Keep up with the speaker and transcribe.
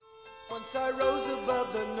Once I rose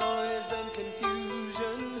above the noise and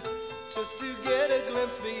confusion, just to get a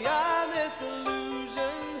glimpse beyond this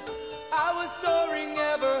illusion. I was soaring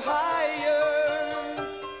ever higher,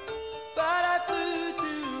 but I flew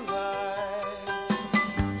too high.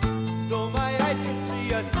 Though my eyes could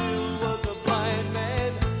see, I still was a blind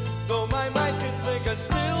man. Though my mind could think, I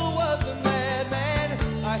still was a madman.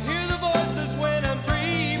 I hear the voices when I'm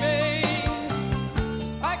dreaming.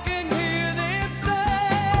 I can hear them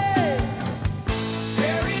say,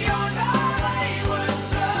 carry on my wayward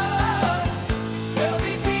son. There'll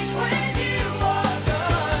be peace when you are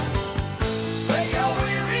done. Lay your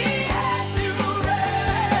weary head to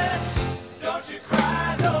rest. Don't you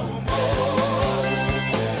cry no more.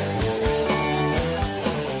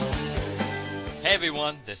 Hey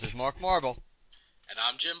everyone, this is Mark Marble, And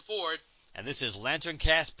I'm Jim Ford. and this is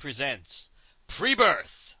LanternCast Presents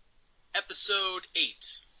Pre-Birth. Episode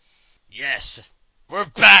 8. Yes, we're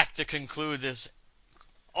back to conclude this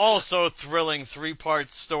also thrilling three-part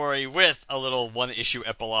story with a little one-issue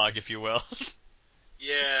epilogue, if you will.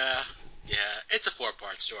 Yeah, it's a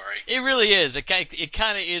 4-part story. It really is. It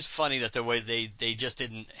kind of is funny that the way they just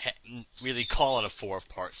didn't really call it a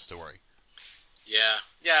 4-part story. Yeah,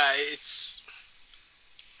 it's...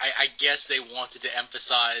 I guess they wanted to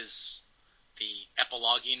emphasize the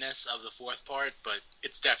epiloguiness of the 4th part, but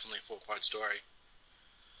it's definitely a 4-part story.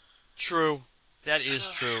 True, that is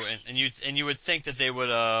true, and you would think that they would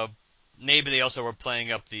maybe they also were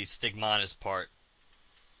playing up the Stigmonus part.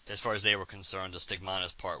 As far as they were concerned, the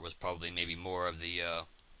Stigmonus part was probably maybe more of the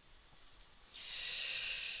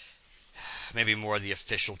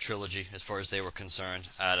official trilogy as far as they were concerned.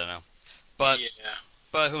 I don't know,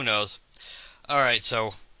 but who knows? All right,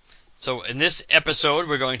 so in this episode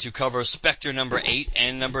we're going to cover Spectre number 8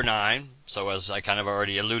 and number 9. So as I kind of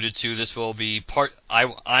already alluded to, this will be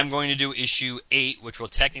I'm going to do issue 8, which will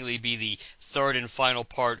technically be the third and final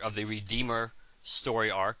part of the Redeemer story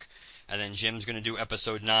arc. And then Jim's going to do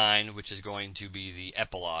episode 9, which is going to be the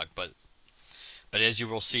epilogue. But as you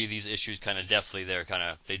will see, these issues kind of definitely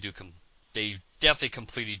they definitely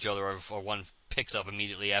complete each other, or one picks up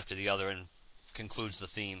immediately after the other and concludes the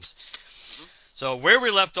themes. Mm-hmm. So where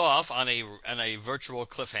we left off on a virtual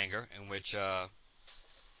cliffhanger in which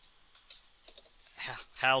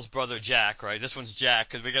Hal's brother Jack, right? This one's Jack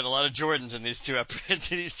because we got a lot of Jordans in these two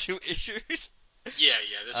issues. Yeah,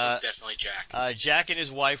 this one's definitely Jack. Jack and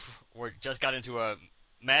his wife just got into a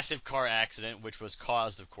massive car accident, which was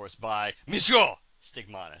caused, of course, by Monsieur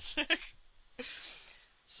Stigmonus.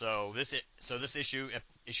 So this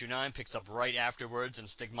issue 9, picks up right afterwards, and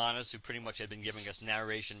Stigmonus, who pretty much had been giving us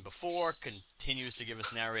narration before, continues to give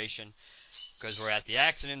us narration because we're at the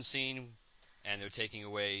accident scene, and they're taking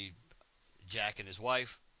away Jack and his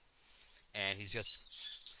wife, and he's just...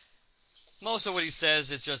 Most of what he says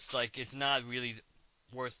is just like, it's not really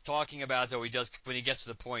worth talking about, though he does, when he gets to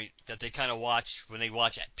the point that they kind of watch, when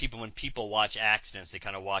people watch accidents, they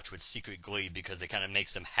kind of watch with secret glee because it kind of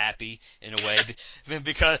makes them happy in a way,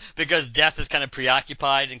 because death is kind of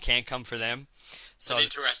preoccupied and can't come for them. So an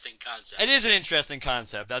interesting concept. It is an interesting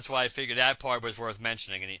concept. That's why I figured that part was worth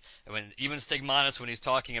mentioning. And even Stigmonus, when he's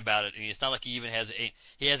talking about it, and it's not like he even has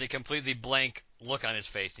a completely blank look on his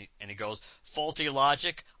face, and he goes, faulty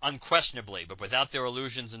logic, unquestionably, but without their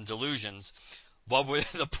illusions and delusions, what would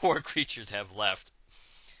the poor creatures have left?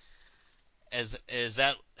 As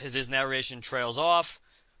his narration trails off,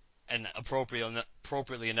 and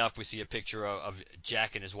appropriately enough, we see a picture of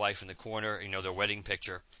Jack and his wife in the corner, their wedding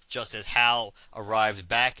picture, just as Hal arrives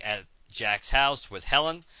back at Jack's house with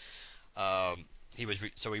Helen. He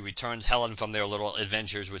returns Helen from their little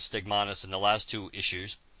adventures with Stigmonus in the last 2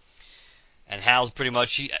 issues, and Hal's pretty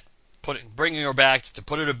much bringing her back to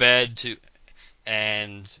put her to bed,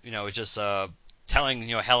 and just telling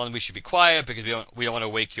Helen we should be quiet because we don't want to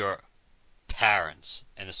wake your parents.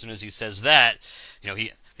 And as soon as he says that,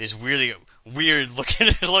 this really weird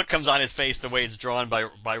look comes on his face, the way it's drawn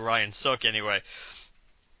by Ryan Sook anyway.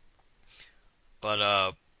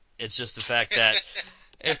 But it's just the fact that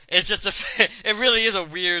it really is a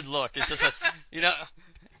weird look. It's just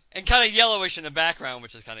and kind of yellowish in the background,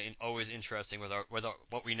 which is kind of always interesting with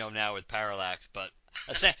what we know now with Parallax. But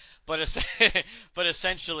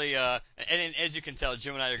essentially, and as you can tell,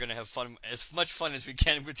 Jim and I are going to have as much fun as we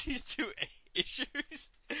can with these 2 issues.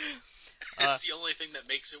 It's the only thing that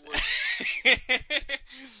makes it work.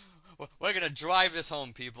 We're going to drive this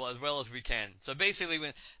home, people, as well as we can. So basically,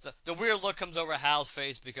 when the weird look comes over Hal's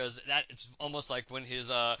face, because it's almost like when his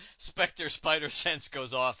Spectre spider sense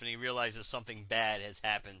goes off and he realizes something bad has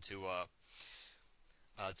happened to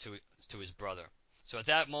his brother. So at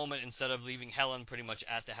that moment, instead of leaving Helen pretty much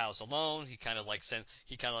at the house alone, he kind of like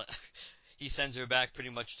he sends her back pretty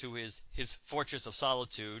much to his fortress of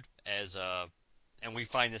solitude and we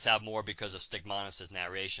find this out more because of Stigmonus'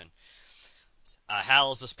 narration.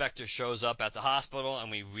 Hal as the Spectre shows up at the hospital, and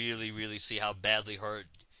we really see how badly hurt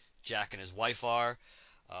Jack and his wife are.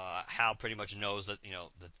 Hal pretty much knows that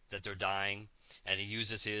that they're dying, and he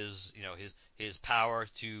uses his power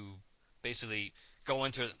to basically go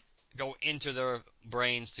into their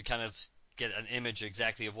brains to kind of get an image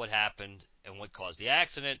exactly of what happened and what caused the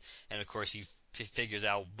accident. And of course, he figures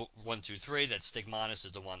out 1, 2, 3 that Stigmonus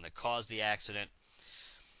is the one that caused the accident.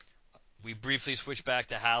 We briefly switch back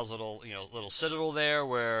to Hal's little citadel there,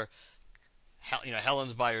 where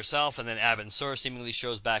Helen's by herself, and then Abin Sur seemingly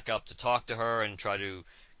shows back up to talk to her and try to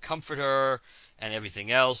comfort her and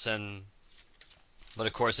everything else. But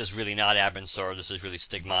of course, this is really not Abin Sur. This is really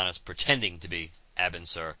Stigmonus pretending to be Abin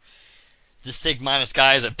Sur. This Stigmonus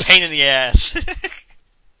guy is a pain in the ass.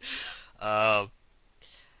 A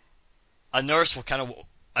nurse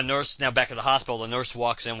now back at the hospital. The nurse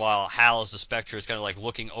walks in while Hal as the Spectre is kind of like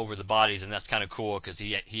looking over the bodies, and that's kind of cool because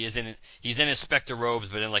he's in his Spectre robes,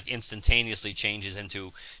 but then like instantaneously changes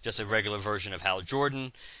into just a regular version of Hal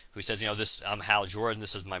Jordan, who says, I'm Hal Jordan.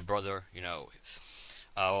 This is my brother.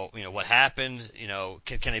 What happened?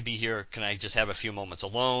 Can I be here? Can I just have a few moments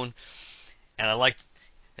alone? And I like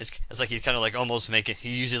it's like he's kind of like almost he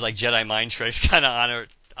uses like Jedi mind tricks kind of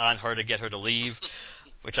on her to get her to leave,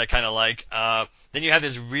 which I kind of like. Then you have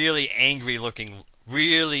this really angry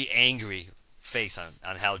face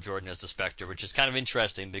on Hal Jordan as the Spectre, which is kind of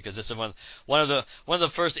interesting because this is one of the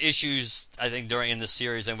first issues I think during in the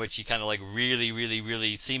series in which he kind of like really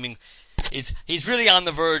he's really on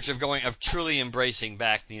the verge of truly embracing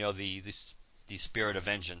back the spirit of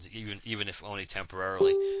vengeance, even if only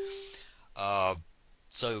temporarily.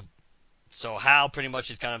 So Hal pretty much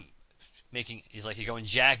is kind of he's going,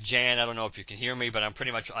 Jack, Jan, I don't know if you can hear me, but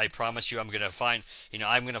I promise you I'm going to find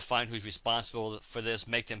who's responsible for this,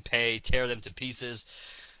 make them pay, tear them to pieces.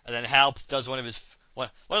 And then Hal does one of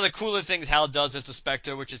the cooler things Hal does as the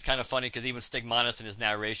Spectre, which is kind of funny because even Stigmonus in his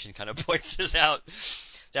narration kind of points this out,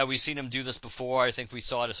 that we've seen him do this before. I think we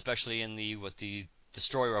saw it especially in the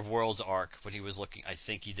Destroyer of Worlds arc when he was looking, I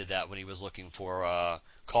think he did that when he was looking for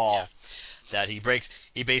Call. Yeah. That he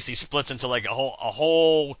basically splits into like a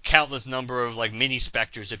whole countless number of like mini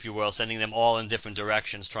Spectres, if you will, sending them all in different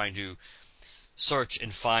directions, trying to search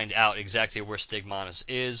and find out exactly where Stigmonus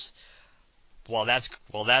is. While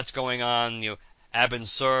that's going on, Abin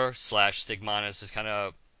Sur / Stigmonus is kind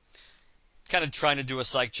of trying to do a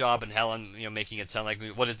psych job, and Helen, making it sound like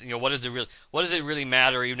what does it really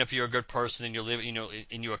matter? Even if you're a good person and you live,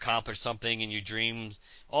 and you accomplish something and you dream,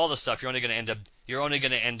 all the stuff, you're only going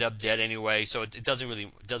to end up dead anyway. So it doesn't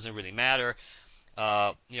really matter.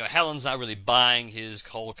 Helen's not really buying his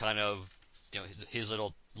whole kind of, his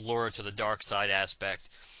little lure to the dark side aspect,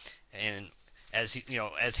 and as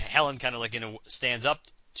Helen kind of like stands up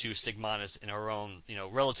to Stigmonus in her own,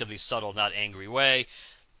 relatively subtle, not angry way.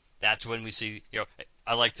 That's when we see,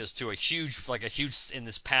 I like this too, a huge in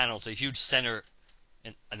this panel, it's a huge center,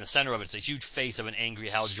 in the center of it, it's a huge face of an angry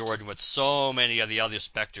Hal Jordan with so many of the other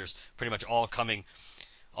Spectres pretty much all coming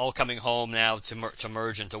home now to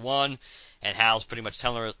merge into one, and Hal's pretty much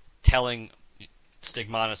telling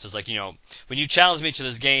Stigmonus is like, when you challenged me to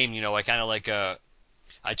this game, I kind of like,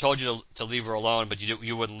 I told you to leave her alone, but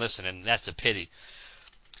you wouldn't listen, and that's a pity.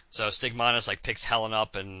 So Stigmonus like picks Helen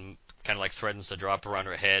up and kind of like threatens to drop her on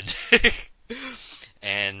her head.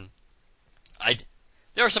 And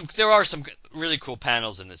there are some really cool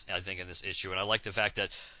panels in this, I think, in this issue, and I like the fact that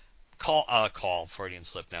Freudian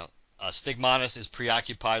slip now. Stigmonus is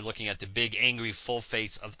preoccupied looking at the big, angry, full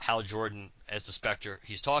face of Hal Jordan as the Spectre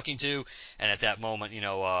he's talking to, and at that moment,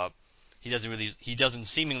 he doesn't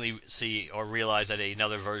seemingly see or realize that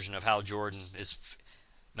another version of Hal Jordan is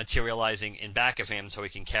materializing in back of him, so he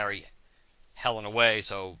can carry Helen away.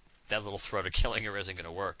 So that little threat of killing her isn't going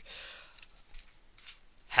to work.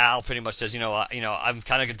 Hal pretty much says, I've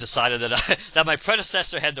kind of decided that that my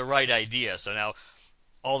predecessor had the right idea. So now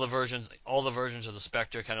all the versions of the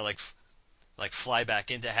Spectre kind of like fly back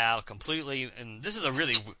into Hal completely, and this is a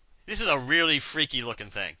really freaky looking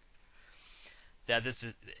thing. That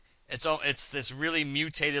it's this really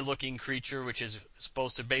mutated looking creature which is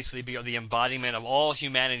supposed to basically be the embodiment of all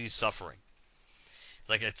humanity's suffering.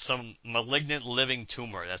 Like it's some malignant living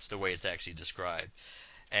tumor. That's the way it's actually described.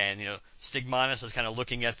 And Stigmonus is kind of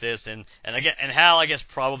looking at this, and Hal, I guess,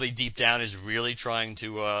 probably deep down is really trying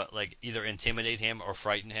to like either intimidate him or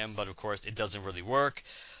frighten him, but of course it doesn't really work.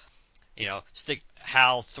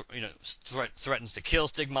 Hal threatens to kill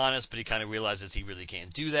Stigmonus, but he kind of realizes he really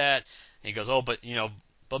can't do that. And he goes, oh,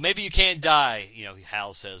 but maybe you can't die,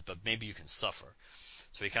 Hal says, but maybe you can suffer.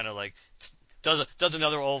 So he kind of like does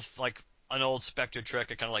another an old Spectre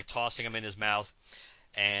trick of kind of like tossing him in his mouth,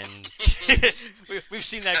 and we've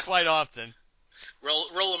seen that quite often.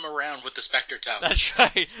 Roll him around with the Spectre tongue. That's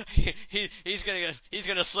right. He's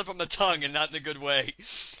gonna slip him the tongue, and not in a good way.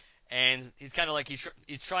 And he's kind of like he's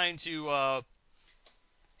trying to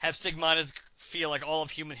have Stigmonus feel like all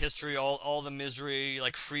of human history, all the misery,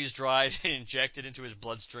 like freeze dried and injected into his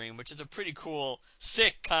bloodstream, which is a pretty cool,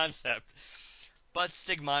 sick concept. But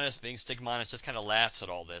Stigmonus, being Stigmonus, just kind of laughs at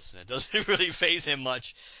all this, and it doesn't really faze him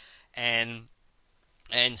much. And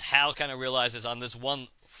Hal kind of realizes on this one,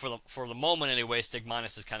 for the moment anyway,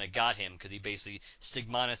 Stigmonus has kind of got him, because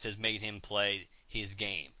Stigmonus has made him play his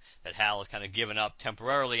game. That Hal has kind of given up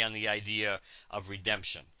temporarily on the idea of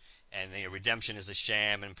redemption. And redemption is a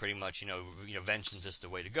sham, and pretty much vengeance is the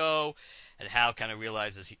way to go. And Hal kind of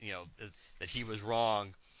realizes that he was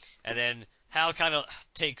wrong. And then Hal kind of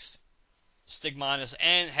takes Stigmonus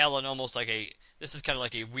and Helen almost like this is kind of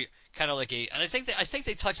like and I think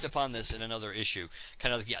they touched upon this in another issue,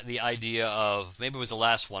 kind of the idea of, maybe it was the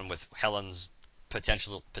last one with Helen's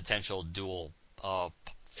potential dual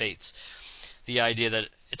fates, the idea that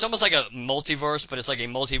it's almost like a multiverse, but it's like a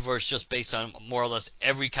multiverse just based on more or less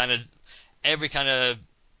every kind of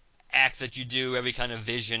act that you do, every kind of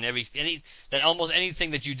vision, that almost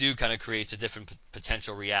anything that you do kind of creates a different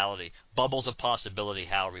potential reality. Bubbles of possibility,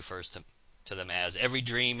 Hal refers to them as. Every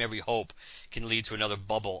dream, every hope can lead to another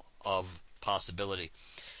bubble of possibility.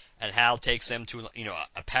 And Hal takes them to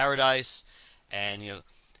a paradise, and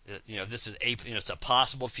this is it's a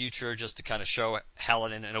possible future, just to kind of show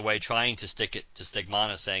Helen in a way trying to stick it to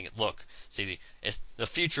Stigmonus, saying, look, see, the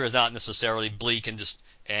future is not necessarily bleak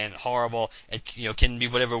and horrible. It can be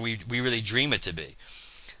whatever we really dream it to be.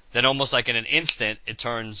 Then almost like in an instant, it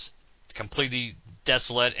turns completely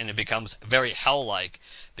desolate, and it becomes very hell-like,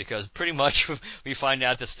 because pretty much we find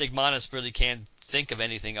out that Stigmonus really can't think of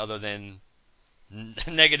anything other than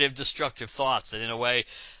negative, destructive thoughts. And in a way,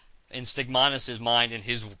 in Stigmonus' mind, in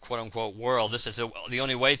his quote-unquote world, this is the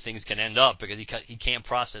only way things can end up, because he can't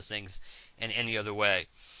process things in any other way.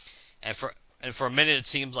 And for a minute, it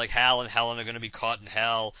seems like Hal and Helen are going to be caught in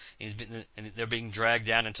hell, and they're being dragged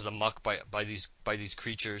down into the muck by these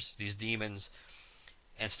creatures, these demons.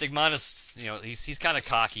 And Stigmonus, he's kind of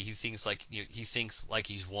cocky. He thinks like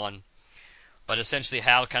he's won. But essentially,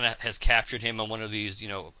 Hal kind of has captured him on one of these,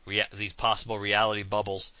 these possible reality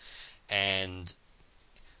bubbles, and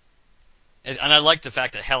I like the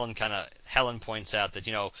fact that Helen points out that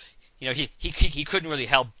he couldn't really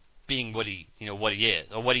help being what he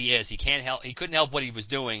is, or what he is. He couldn't help what he was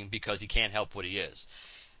doing, because he can't help what he is.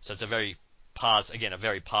 So it's a very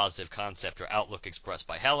positive concept or outlook expressed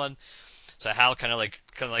by Helen. So Hal kind of like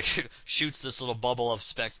shoots this little bubble of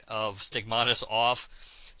Stigmonus off.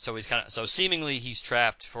 So seemingly he's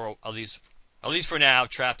trapped for at least for now,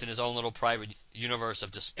 trapped in his own little private universe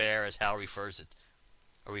of despair, as Hal refers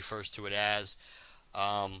to it as.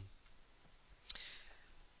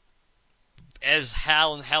 As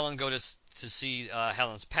Hal and Helen go to see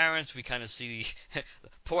Helen's parents, we kind of see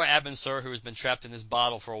poor Abin Sur, who has been trapped in this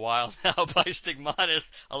bottle for a while now by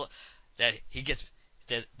Stigmonus,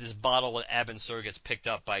 that this bottle with Abin Sur gets picked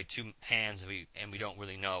up by two hands, and we don't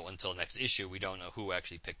really know until next issue. We don't know who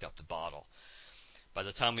actually picked up the bottle. By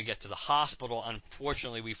the time we get to the hospital,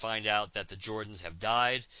 unfortunately, we find out that the Jordans have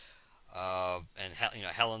died, and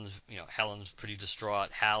Helen's pretty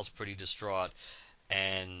distraught, Hal's pretty distraught,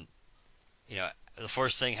 and the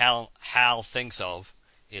first thing Hal thinks of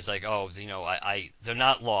is like, oh, they're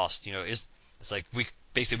not lost. It's like we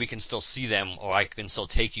can still see them, or I can still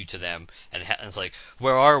take you to them. And it's like,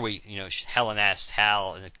 where are we? Helen asks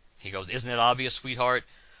Hal, and he goes, isn't it obvious, sweetheart?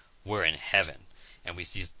 We're in heaven. And we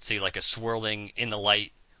see like a swirling in the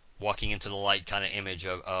light, walking into the light kind of image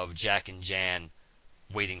of Jack and Jan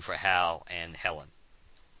waiting for Hal and Helen.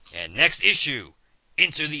 And next issue,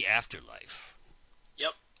 Into the Afterlife.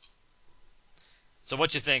 Yep. So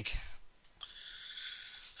what you think?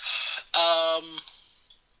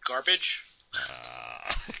 Garbage.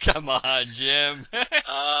 Come on, Jim. Okay,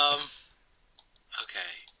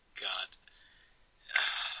 God.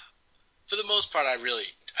 For the most part, I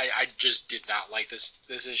just did not like this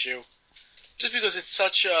issue, just because it's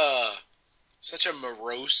such a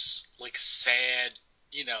morose, like sad,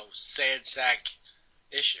 sad sack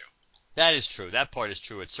issue. That is true. That part is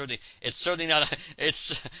true. It's certainly not.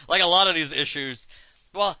 It's like a lot of these issues.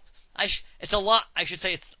 Well, it's a lot. I should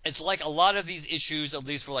say it's like a lot of these issues, at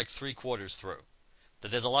least for like 3/4 through.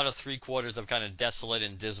 That there's a lot of 3/4 of kind of desolate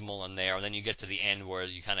and dismal in there, and then you get to the end where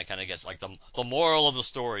you kind of get like the moral of the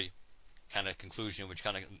story kind of conclusion, which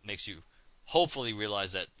kind of makes you hopefully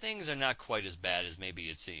realize that things are not quite as bad as maybe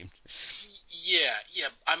it seemed. Yeah.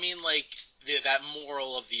 I mean, like that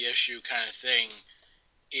moral of the issue kind of thing.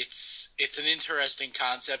 It's an interesting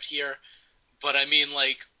concept here, but I mean,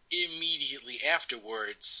 like immediately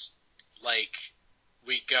afterwards, like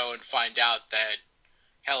we go and find out that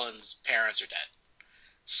Helen's parents are dead.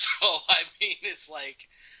 So I mean, it's like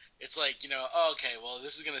okay, well,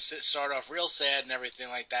 this is gonna start off real sad and everything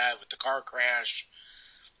like that with the car crash,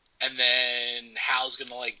 and then Hal's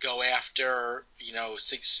gonna like go after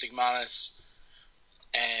Stigmonus,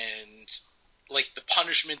 and like the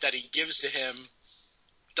punishment that he gives to him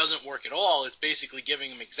doesn't work at all. It's basically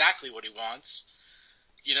giving him exactly what he wants,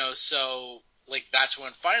 So like that's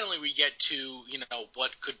when finally we get to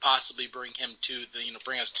what could possibly bring him to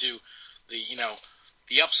bring us to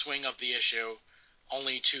the upswing of the issue,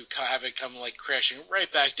 only to have it come like crashing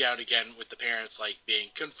right back down again with the parents like being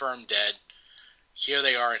confirmed dead. Here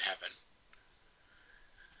they are in heaven.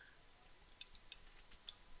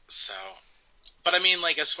 So, but I mean,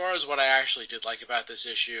 like as far as what I actually did like about this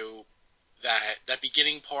issue, that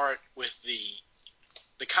beginning part with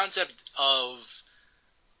the concept of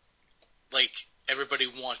like everybody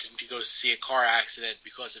wanting to go see a car accident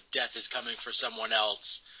because if death is coming for someone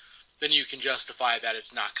else, then you can justify that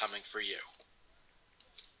it's not coming for you.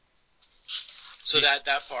 So that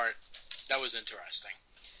part, that was interesting.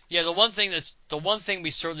 Yeah, the one thing we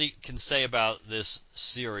certainly can say about this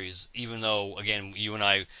series, even though again you and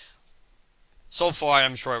I, so far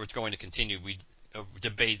I'm sure it's going to continue. We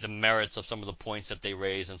debate the merits of some of the points that they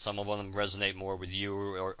raise, and some of them resonate more with you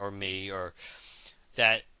or me, or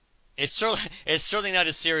that it's certainly not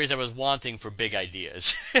a series that was wanting for big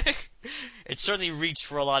ideas. It certainly reached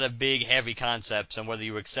for a lot of big, heavy concepts, and whether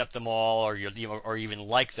you accept them all or even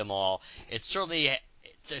like them all, there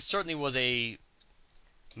certainly was a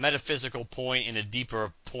metaphysical point and a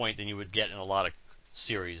deeper point than you would get in a lot of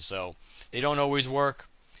series. So they don't always work,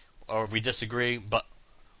 or we disagree,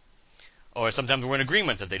 or sometimes we're in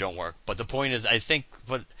agreement that they don't work. But the point is, I think,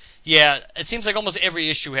 yeah, it seems like almost every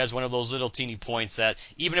issue has one of those little teeny points that,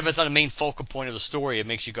 even if it's not a main focal point of the story, it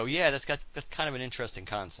makes you go, yeah, that's kind of an interesting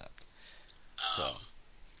concept. So,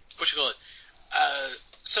 What you call it?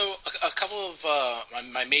 So a couple of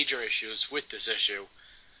my major issues with this issue,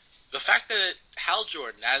 the fact that Hal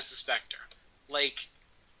Jordan as the Spectre, like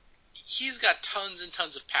he's got tons and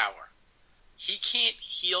tons of power. He can't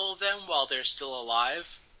heal them while they're still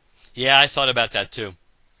alive. yeah, I thought about that too.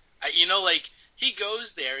 Like he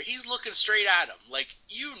goes there, he's looking straight at him, like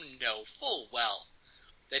full well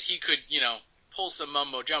that he could, pull some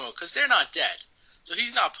mumbo jumbo because they're not dead, so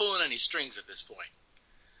he's not pulling any strings at this point.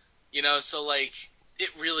 So like it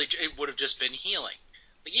would have just been healing.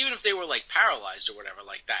 Like even if they were like paralyzed or whatever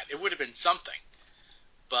like that, it would have been something.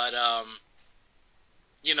 But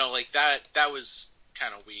like that was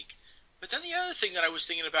kind of weak. But then the other thing that I was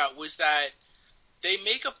thinking about was that they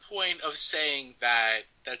make a point of saying that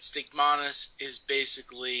Stigmonus is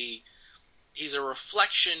basically he's a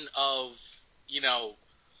reflection of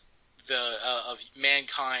the of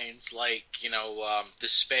mankind's like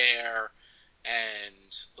despair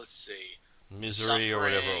and let's see Misery or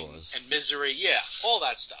whatever it suffering was. and misery, yeah, all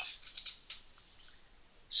that stuff.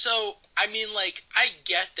 So I mean, like I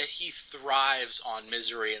get that he thrives on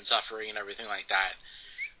misery and suffering and everything like that,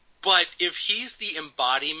 but if he's the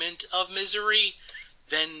embodiment of misery,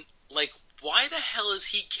 then like why the hell is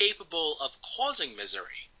he capable of causing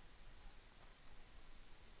misery?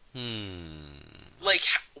 Like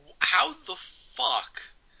how the fuck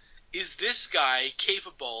is this guy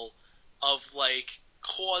capable of like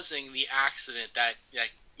causing the accident that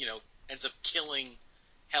ends up killing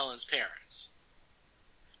Helen's parents?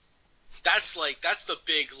 That's the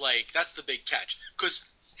big catch because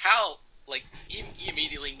Hal he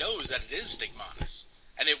immediately knows that it is Stigmonus,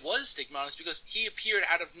 and it was Stigmonus because he appeared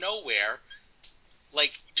out of nowhere,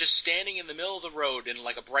 like just standing in the middle of the road in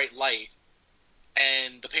like a bright light,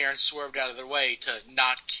 and the parents swerved out of their way to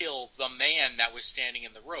not kill the man that was standing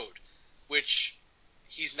in the road, which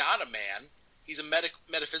he's not a man. He's a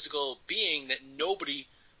metaphysical being that nobody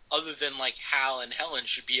other than like Hal and Helen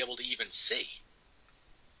should be able to even see.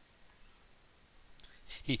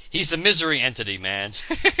 He's the misery entity, man.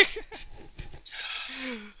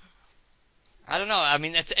 I don't know. I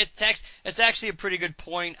mean, it's actually a pretty good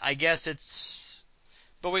point. I guess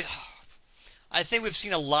I think we've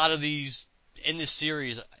seen a lot of these in this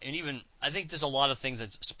series, and even I think there's a lot of things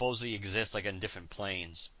that supposedly exist like on different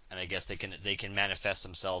planes, and I guess they can manifest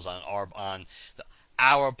themselves on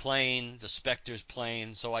our plane, the Spectre's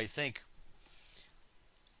plane. So I think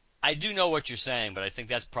I do know what you're saying, but I think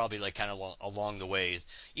that's probably like kind of along the ways.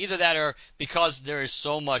 Either that, or because there is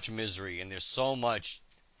so much misery and there's so much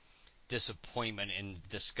disappointment and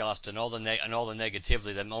disgust and all the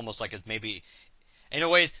negativity that almost like it maybe in a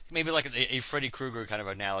way it's maybe like a Freddy Krueger kind of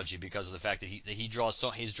analogy, because of the fact that he's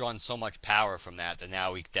drawn so much power from that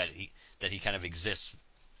now he kind of exists.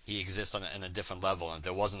 He exists on a different level, and if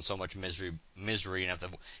there wasn't so much misery, and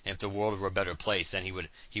if the world were a better place, then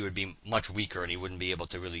he would be much weaker, and he wouldn't be able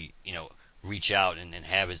to really reach out and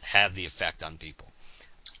have the effect on people.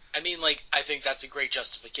 I mean, like, I think that's a great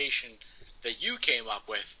justification that you came up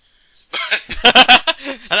with. and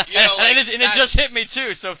like, it just hit me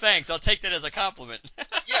too, so thanks. I'll take that as a compliment.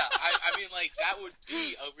 Yeah, I mean, like, that would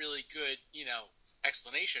be a really good,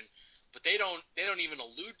 explanation, but they don't even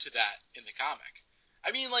allude to that in the comic.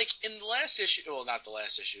 I mean, like, in the last issue, well, not the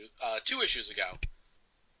last issue, 2 issues ago,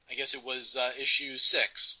 I guess it was issue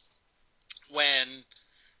 6, when,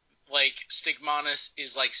 like, Stigmonus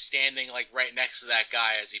is, like, standing, like, right next to that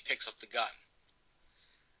guy as he picks up the gun.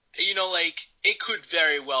 Like, it could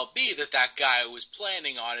very well be that guy was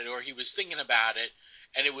planning on it, or he was thinking about it,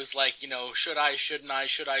 and it was like, should I, shouldn't I,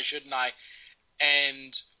 should I, shouldn't I,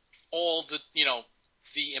 and all the,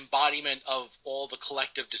 the embodiment of all the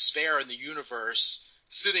collective despair in the universe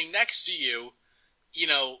sitting next to you,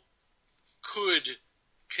 could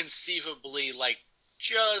conceivably, like,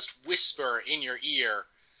 just whisper in your ear,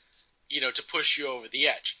 to push you over the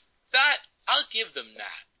edge. That, I'll give them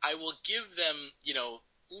that. I will give them,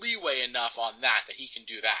 leeway enough on that he can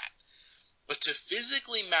do that. But to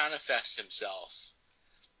physically manifest himself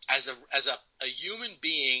as a human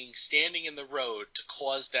being standing in the road to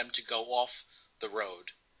cause them to go off the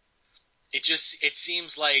road, it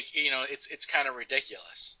seems like, it's kind of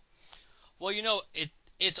ridiculous. Well,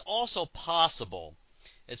 it's also possible.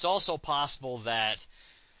 It's also possible that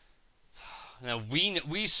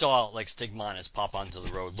we saw like Stigmonus pop onto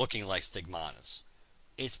the road looking like Stigmonus.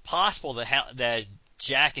 It's possible that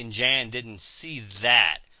Jack and Jan didn't see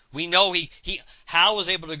that. We know Hal was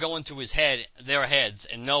able to go into their heads,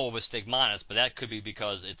 and know it was Stigmonus, but that could be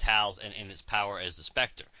because it's Hal's and its power as the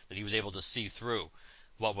Spectre, that he was able to see through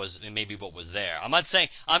what was there. I'm not saying,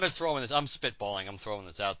 I'm just throwing this, I'm spitballing, I'm throwing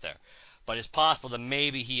this out there. But it's possible that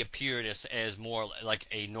maybe he appeared as more like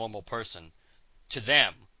a normal person to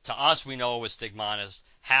them. To us, we know it was Stigmonus.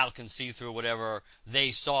 Hal can see through whatever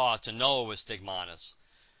they saw to know it was Stigmonus.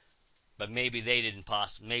 But maybe they did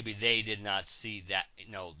not see that,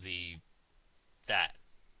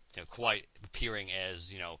 quite appearing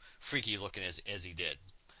as, freaky looking as he did.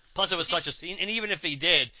 Plus, it was and even if he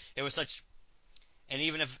did, it was such, and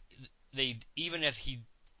even if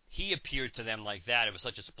he appeared to them like that, it was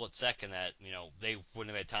such a split second that, they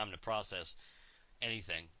wouldn't have had time to process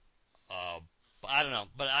anything. But I don't know.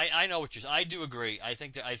 But I know what I do agree. I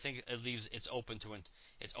think it leaves it's open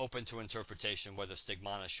to interpretation whether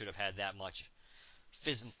Stigmonus should have had that much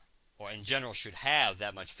or in general should have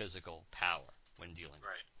that much physical power when dealing.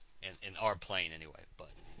 Right. In our plane anyway. But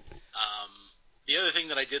the other thing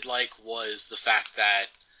that I did like was the fact that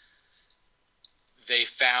they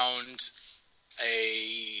found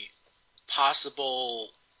a possible,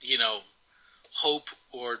 hope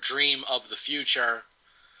or dream of the future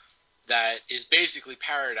that is basically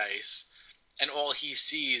paradise, and all he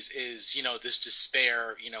sees is, this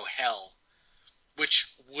despair, hell,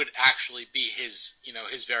 which would actually be his,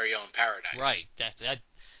 his very own paradise. Right.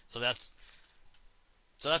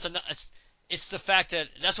 It's the fact that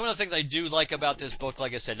that's one of the things I do like about this book.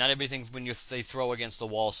 Like I said, not everything they throw against the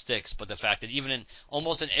wall sticks, but the fact that even in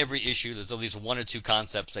almost in every issue, there's at least one or two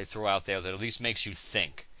concepts they throw out there that at least makes you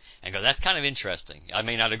think and go, that's kind of interesting. I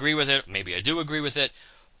may not agree with it, maybe I do agree with it,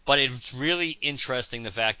 but it's really interesting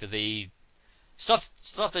the fact that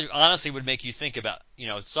stuff that honestly would make you think about,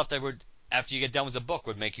 stuff that would, after you get done with the book,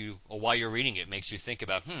 would make you, or while you're reading it, makes you think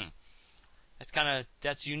about,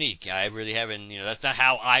 that's unique. I really haven't, that's not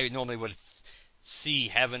how I normally would see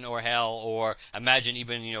heaven or hell, or imagine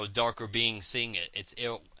even, darker beings seeing it.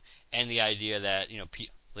 And the idea that,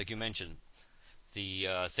 like you mentioned, the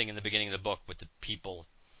thing in the beginning of the book with the people,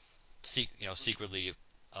 secretly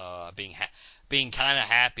being kind of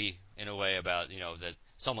happy in a way about, that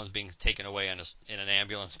someone's being taken away in an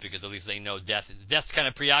ambulance, because at least they know death's kind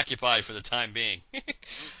of preoccupied for the time being.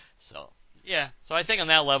 So I think on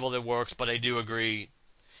that level it works, but I do agree,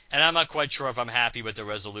 and I'm not quite sure if I'm happy with the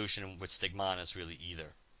resolution with Stigmonus really either.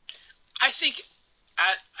 I think,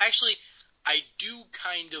 actually, I do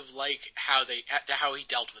kind of like how he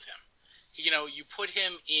dealt with him. You put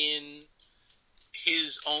him in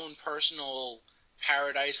his own personal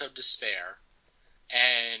paradise of despair,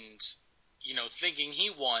 and, thinking he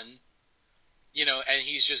won, and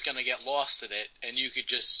he's just going to get lost in it, and you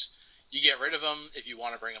get rid of him. If you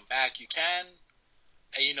want to bring him back, you can.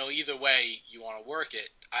 And, either way, you want to work it.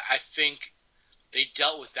 I think they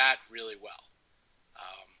dealt with that really well.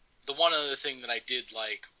 The one other thing that I did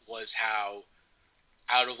like was how,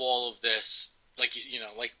 out of all of this, like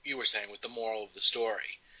you were saying with the moral of the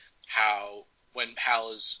story, how when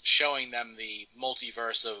Hal is showing them the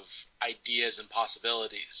multiverse of ideas and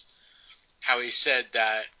possibilities, how he said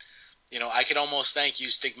that, I can almost thank you,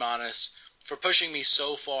 Stigmonus, for pushing me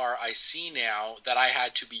so far. I see now that I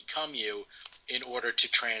had to become you in order to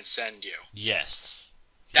transcend you. Yes.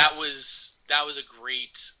 That was a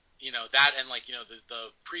great, that, and like,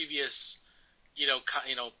 the previous,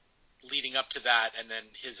 leading up to that, and then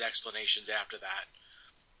his explanations after that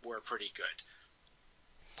were pretty good.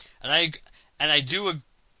 I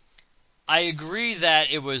agree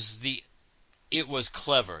that it was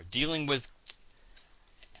clever dealing with,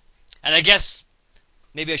 and I guess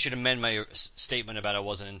maybe I should amend my statement about I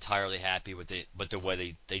wasn't entirely happy with the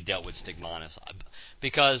way they dealt with Stigmonus,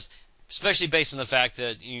 because especially based on the fact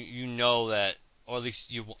that you know that, or at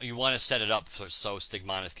least you want to set it up so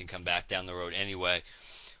Stigmonus can come back down the road anyway.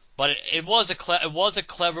 But it was a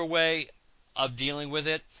clever way of dealing with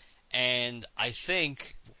it, and I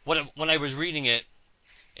think when I was reading it,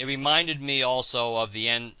 it reminded me also of the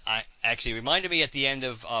end. It reminded me at the end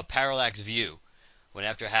of Parallax View, when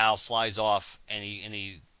after Hal flies off and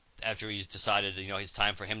he after he's decided it's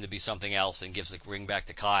time for him to be something else and gives the ring back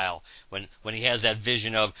to Kyle, when he has that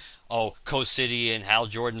vision of Coast City and Hal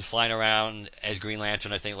Jordan flying around as Green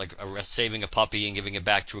Lantern, I think like saving a puppy and giving it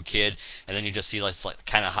back to a kid, and then you just see like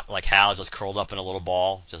kind of like Hal just curled up in a little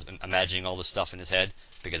ball, just imagining all this stuff in his head,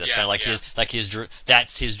 because that's kind of like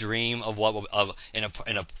his dream of what of in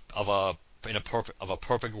a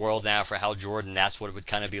perfect world now for Hal Jordan. That's what it would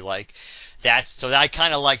kind of be like. So I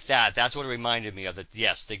kind of like that. That's what it reminded me of. That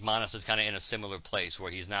yes, Stigmonus is kind of in a similar place where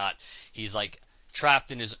he's like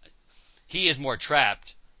trapped in he is more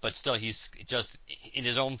trapped, but still he's just in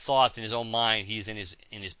his own thoughts, in his own mind. He's in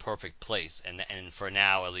his perfect place, and for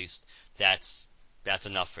now at least that's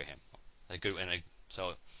enough for him.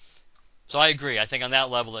 So I agree. I think on that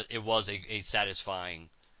level it was a satisfying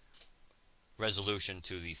resolution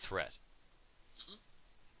to the threat.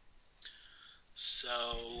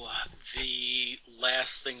 So the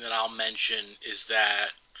last thing that I'll mention is that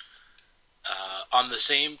on the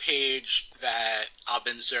same page that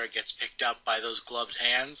Abin Sur gets picked up by those gloved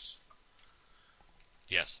hands,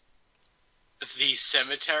 Yes. the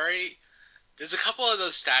cemetery, there's a couple of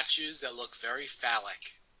those statues that look very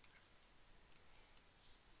phallic.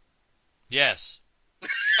 Yes.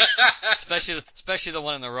 especially the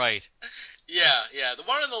one on the right. Yeah. The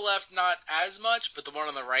one on the left, not as much, but the one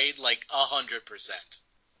on the right, like 100%.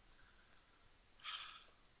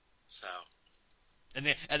 So.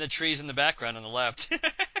 And the trees in the background on the left.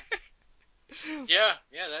 Yeah,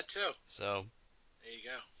 that too. So. There you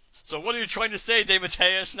go. So what are you trying to say,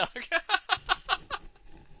 DeMatteis? No.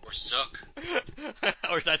 Or Sook.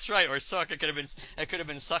 Or that's right. Or Suck. It could have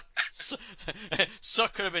been Suck.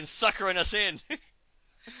 Suck could have been suckering us in.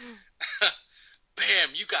 Bam!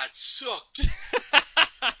 You got sooked.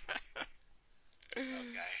 Okay.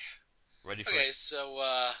 Ready for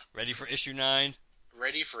issue 9?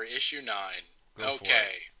 Ready for issue 9. Go for it.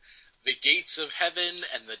 Okay. The gates of heaven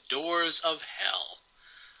and the doors of hell.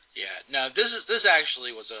 Yeah. Now this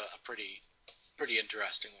actually was a pretty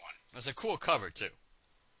interesting one. It's a cool cover too.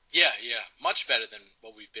 Yeah. Much better than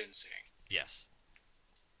what we've been seeing. Yes.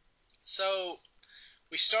 So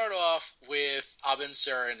we start off with Abin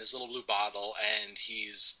Sur in his little blue bottle, and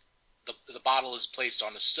the bottle is placed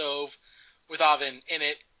on a stove with Abin in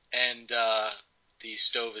it, and the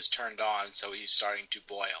stove is turned on, so he's starting to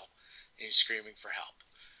boil, and he's screaming for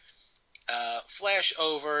help. Flash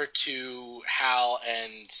over to Hal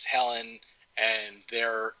and Helen, and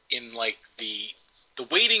they're in like the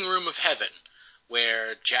waiting room of heaven,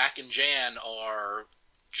 where Jack and Jan are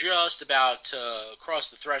just about to cross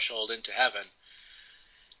the threshold into heaven.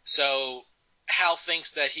 So Hal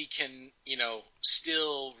thinks that he can,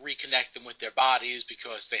 still reconnect them with their bodies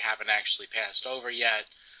because they haven't actually passed over yet.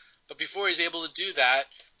 But before he's able to do that,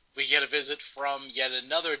 we get a visit from yet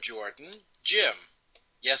another Jordan, Jim.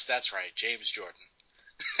 Yes, that's right, James Jordan.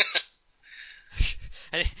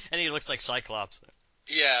 and he looks like Cyclops.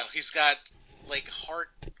 Yeah, he's got like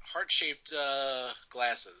heart-shaped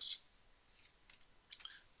glasses.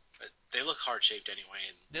 But they look heart-shaped anyway.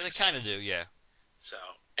 They kind of do, yeah. So,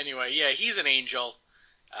 anyway, yeah, he's an angel.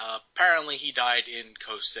 Apparently he died in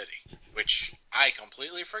Coast City, which I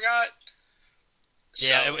completely forgot.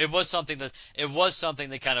 Yeah, it was something that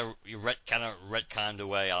kind of retconned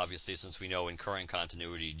away, obviously, since we know in current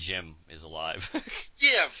continuity Jim is alive.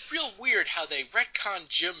 Yeah, real weird how they retcon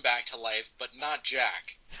Jim back to life, but not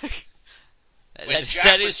Jack. When Jack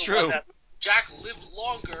that was is the true. one Jack lived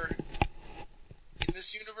longer in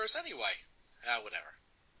this universe anyway. Whatever.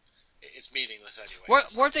 It's meaningless anyway.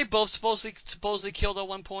 Weren't they both supposedly killed at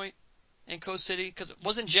one point in Coast City? Because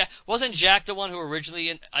wasn't Jack the one who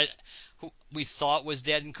originally who we thought was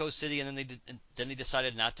dead in Coast City, and then they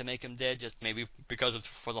decided not to make him dead, just maybe because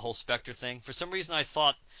for the whole Spectre thing. For some reason, I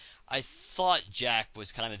thought Jack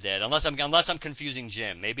was kind of dead, unless I'm confusing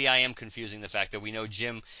Jim. Maybe I am confusing the fact that we know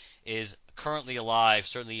Jim is currently alive,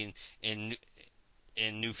 certainly in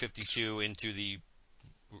New 52 into the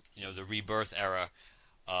the rebirth era.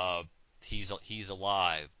 He's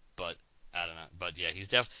alive, but I don't know. But yeah, he's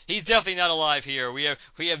definitely not alive here. We have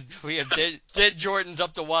dead Jordans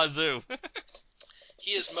up to wazoo.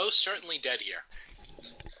 He is most certainly dead here.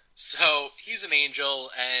 So he's an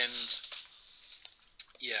angel, and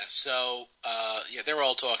they're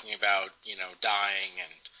all talking about dying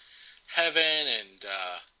and heaven and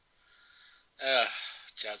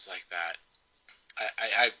jazz like that.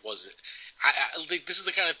 I wasn't. I think this is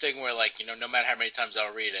the kind of thing where no matter how many times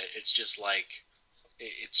I'll read it, it's just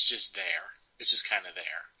it's just there. It's just kind of there.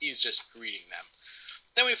 He's just greeting them.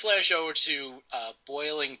 Then we flash over to a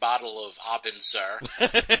boiling bottle of Abensur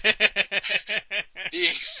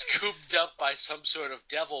being scooped up by some sort of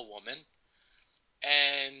devil woman,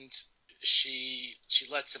 and she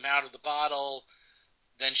lets him out of the bottle.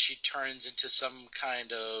 Then she turns into some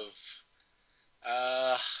kind of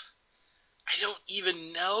I don't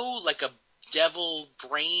even know, like a devil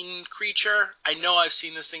brain creature. I know I've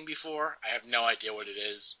seen this thing before. I have no idea what it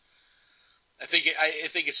is. I think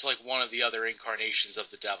it's like one of the other incarnations of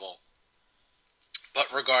the devil.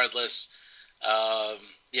 But regardless,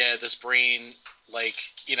 this brain, at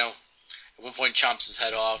one point chomps his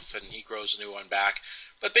head off and he grows a new one back.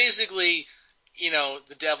 But basically,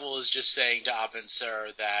 the devil is just saying to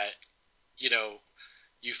Abensur that,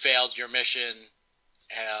 you failed your mission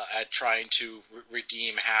at trying to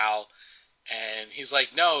redeem Hal. And he's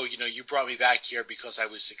like, no, you brought me back here because I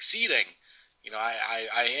was succeeding.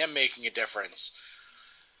 I am making a difference.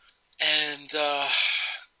 And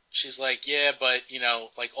she's like, yeah, but,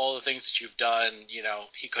 like all the things that you've done,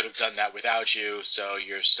 he could have done that without you, so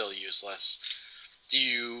you're still useless. Do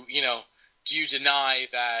you deny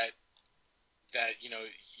that,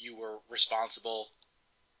 you were responsible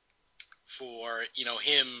for,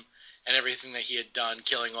 him and everything that he had done,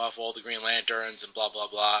 killing off all the Green Lanterns and blah, blah,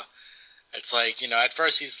 blah? It's like, at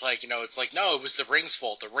first he's like, it's like, no, it was the Ring's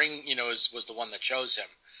fault. The Ring, was the one that chose him.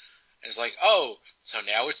 And it's like, oh, so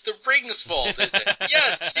now it's the Ring's fault, is it?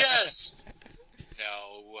 Yes, yes!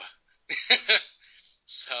 No.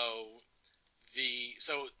 So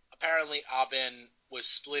apparently Abin was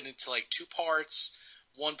split into like two parts.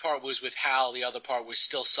 One part was with Hal, the other part was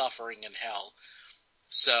still suffering in hell.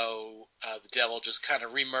 So the devil just kind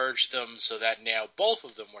of remerged them so that now both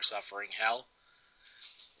of them were suffering hell.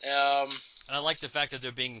 And I like the fact that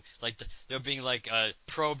they're being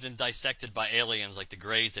probed and dissected by aliens, like the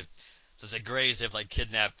Greys. The Greys have like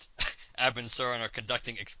kidnapped Abensur and are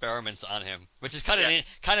conducting experiments on him, which is kind of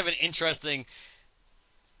an interesting.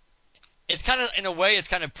 It's kind of, in a way, it's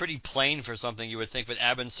kind of pretty plain for something you would think with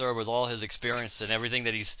Abensur, with all his experience and everything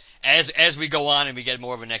that he's, as we go on and we get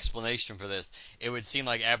more of an explanation for this, it would seem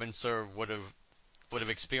like Abensur would have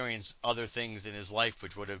experienced other things in his life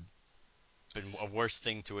which would have been a worse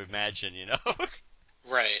thing to imagine,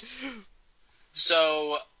 Right.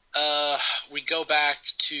 So we go back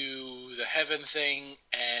to the heaven thing,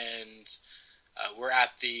 and we're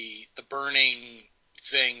at the burning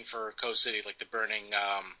thing for Coast City, like the burning,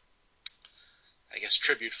 I guess,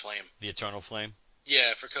 tribute flame. The eternal flame?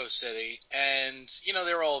 Yeah, for Coast City. And,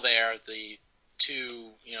 they're all there. The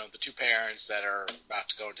two parents that are about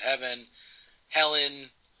to go into heaven. Helen,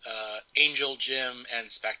 Angel Jim,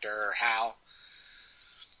 and Spectre Hal.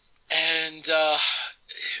 And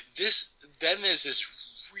then there's this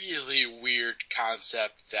really weird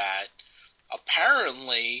concept that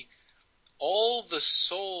apparently all the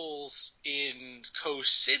souls in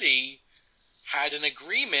Coast City had an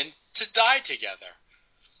agreement to die together.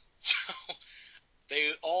 So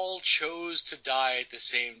they all chose to die at the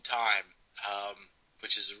same time,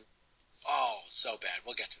 which is, so bad.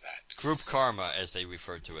 We'll get to that. Group karma, as they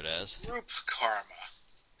refer to it as. Group karma.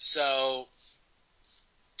 So,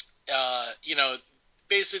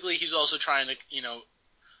 basically he's also trying to,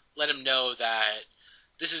 let him know that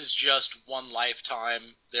this is just one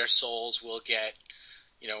lifetime. Their souls will get,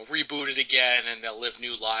 rebooted again and they'll live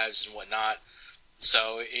new lives and whatnot.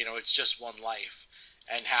 So, it's just one life.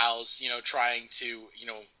 And Hal's, trying to,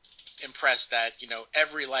 impress that,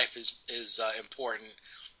 every life is important.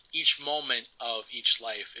 Each moment of each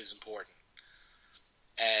life is important.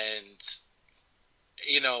 And,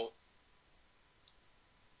 you know,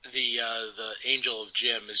 the angel of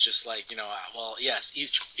Jim is just like, well, yes,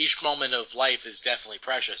 each moment of life is definitely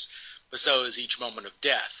precious, but so is each moment of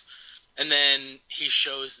death. And then he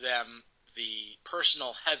shows them the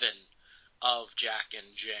personal heaven of Jack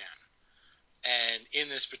and Jan. And in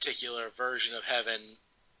this particular version of heaven,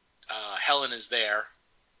 Helen is there,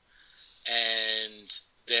 and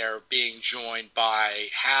they're being joined by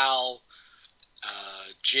Hal,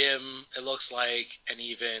 Jim, it looks like, and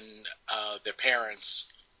even their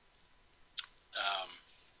parents, um,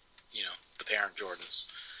 the parent Jordans.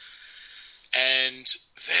 And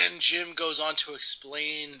then Jim goes on to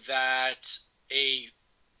explain that a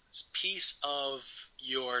piece of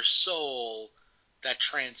your soul that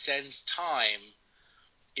transcends time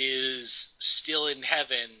is still in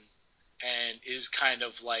heaven and is kind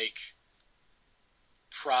of like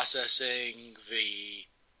processing the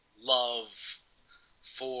love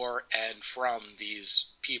for and from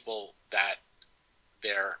these people that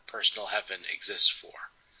their personal heaven exists for.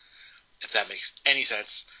 If that makes any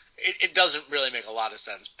sense. It doesn't really make a lot of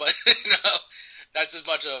sense, but that's as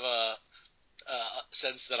much of a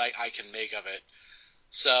sense that I can make of it.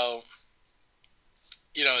 So,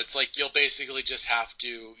 it's like you'll basically just have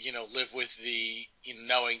to, live with the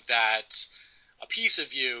knowing that a piece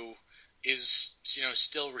of you is,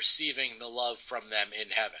 still receiving the love from them in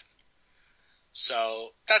heaven. So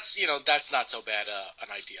that's not so bad an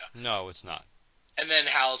idea. No, it's not. And then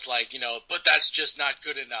Hal's like, but that's just not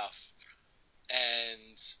good enough.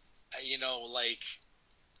 And, like,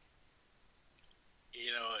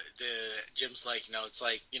 the Jim's like, it's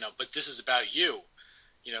like, but this is about you.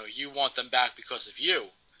 You want them back because of you.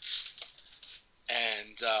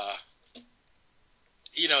 And,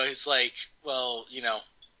 it's like, well,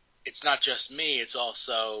 it's not just me. It's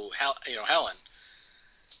also, Helen.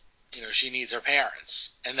 She needs her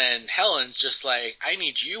parents. And then Helen's just like, I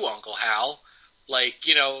need you, Uncle Hal. Like,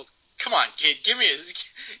 come on, kid,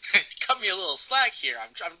 cut me a little slack here.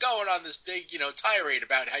 I'm going on this big, tirade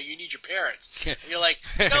about how you need your parents. And you're like,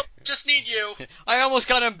 nope, just need you. I almost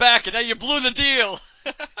got him back, and now you blew the deal.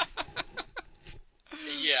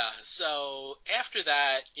 Yeah, so after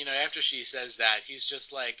that, after she says that, he's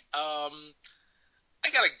just like, I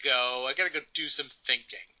gotta go. I gotta go do some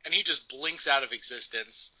thinking. And he just blinks out of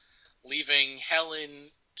existence, leaving Helen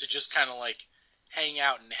to just kind of like hang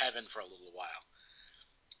out in heaven for a little while.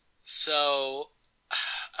 So,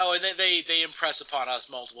 and then they impress upon us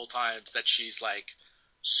multiple times that she's like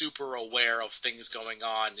super aware of things going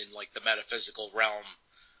on in like the metaphysical realm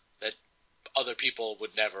that other people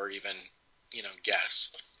would never even,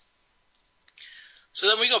 guess. So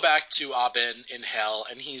then we go back to Abin in hell,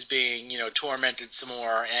 and he's being, tormented some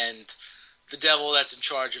more, and the devil that's in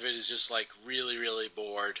charge of it is just like really, really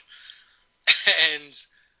bored. And,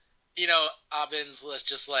 Abin's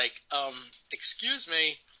just like, excuse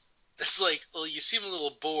me. It's like, well, you seem a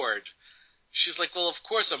little bored. She's like, well, of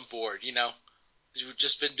course I'm bored, You've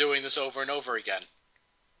just been doing this over and over again.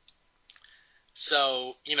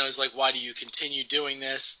 So, it's like, why do you continue doing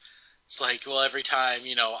this? It's like, well, every time,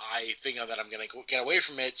 I think that I'm going to get away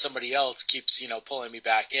from it, somebody else keeps, pulling me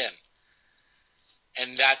back in.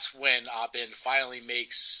 And that's when Abin finally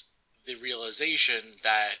makes the realization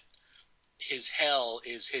that his hell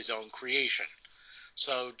is his own creation.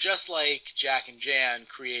 So just like Jack and Jan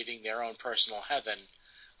creating their own personal heaven,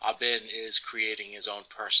 Abin is creating his own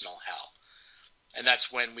personal hell. And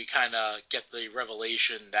that's when we kind of get the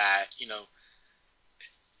revelation that,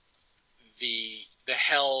 the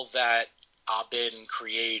hell that Abin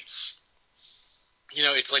creates,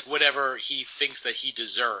 it's like whatever he thinks that he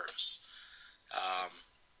deserves.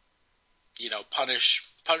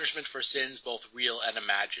 Punishment for sins, both real and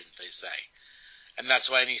imagined, they say. And that's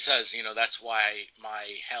why, and he says, that's why my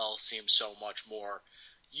hell seems so much more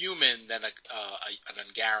human than an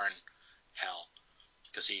Ungaran hell,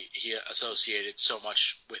 because he associated so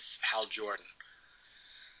much with Hal Jordan.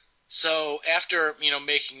 So after,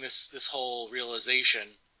 making this whole realization,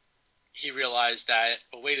 he realized that,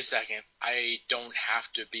 oh, wait a second, I don't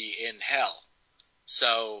have to be in hell.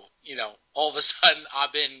 So, all of a sudden,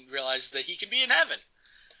 Abin realizes that he can be in heaven.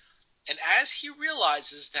 And as he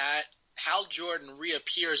realizes that, Hal Jordan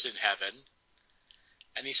reappears in heaven,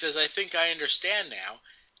 and he says, I think I understand now.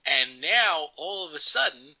 And now, all of a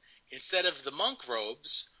sudden, instead of the monk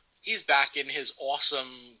robes, he's back in his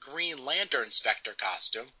awesome Green Lantern Spectre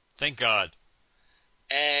costume. Thank God.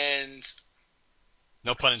 And...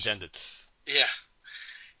 No pun intended. Yeah.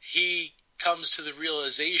 he comes to the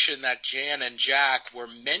realization that Jan and Jack were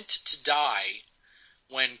meant to die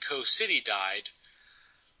when Coast City died,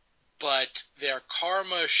 but their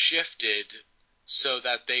karma shifted so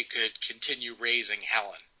that they could continue raising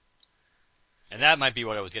Helen. And that might be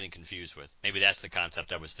what I was getting confused with. Maybe that's the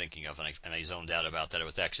concept I was thinking of, and I zoned out about that. It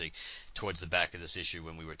was actually towards the back of this issue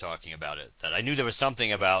when we were talking about it. That I knew there was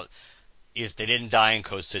something about if they didn't die in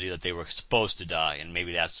Coast City that they were supposed to die, and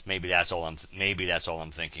maybe that's all I'm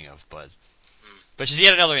thinking of. But which is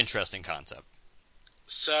yet another interesting concept.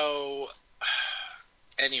 So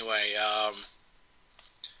anyway,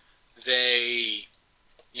 they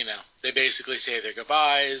basically say their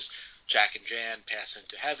goodbyes. Jack and Jan pass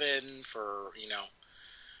into heaven for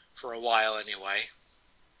a while anyway.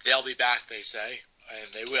 They'll be back, they say,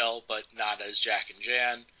 and they will, but not as Jack and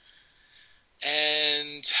Jan.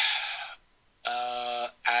 And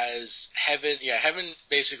as heaven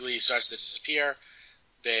basically starts to disappear,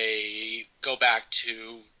 they go back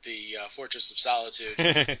to the Fortress of Solitude.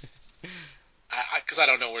 Because I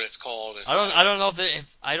don't know what it's called. I don't know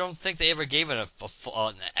I don't think they ever gave it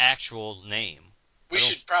an actual name. We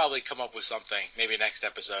should probably come up with something, maybe next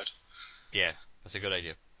episode. Yeah, that's a good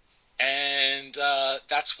idea. And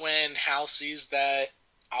that's when Hal sees that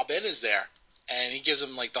Abin is there, and he gives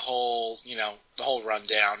him like the whole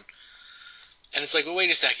rundown. And it's like, well, wait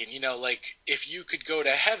a second, if you could go to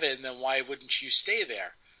heaven, then why wouldn't you stay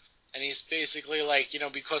there? And he's basically like,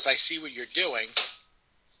 because I see what you're doing,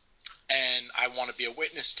 and I want to be a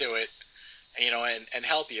witness to it, and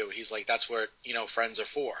help you. He's like, that's what friends are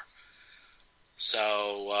for.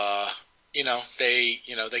 So they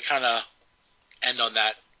kind of end on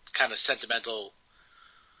that kind of sentimental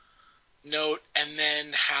note, and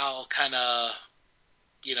then Hal kind of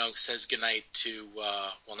says goodnight to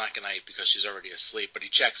well, not goodnight because she's already asleep, but he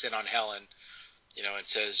checks in on Helen, and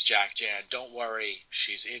says, Jack, Jan, don't worry,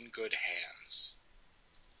 she's in good hands.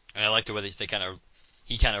 And I like the way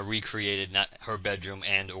he kind of recreated not her bedroom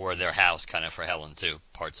and or their house kind of for Helen too,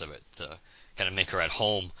 parts of it to kind of make her at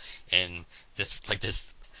home in this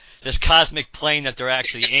cosmic plane that they're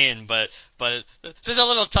actually in, but there's a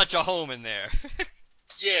little touch of home in there.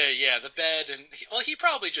 Yeah, the bed, and he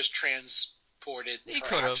probably just transported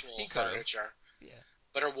her actual furniture. Yeah.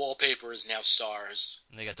 But her wallpaper is now stars.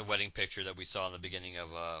 And they got the wedding picture that we saw in the beginning of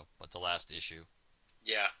the last issue.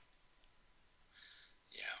 Yeah.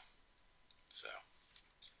 So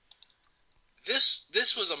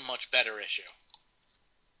this was a much better issue.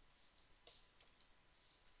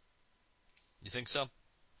 You think so?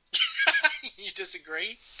 You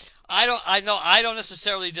disagree? I don't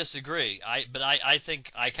necessarily disagree. I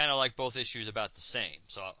think I kind of like both issues about the same.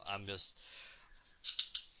 So I'm just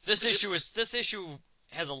this issue is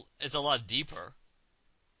a lot deeper,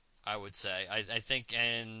 I would say. I think,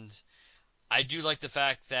 and I do like the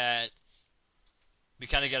fact that we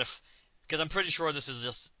kind of get because I'm pretty sure this is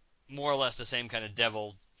just more or less the same kind of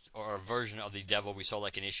devil or a version of the devil we saw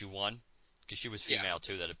like in issue 1, because she was female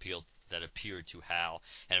too that appeared to Hal,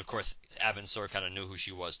 and of course Abin Sur kind of knew who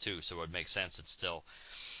she was too, so it would make sense. It's still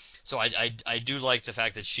so I do like the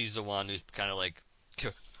fact that she's the one who's kind of like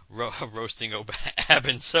roasting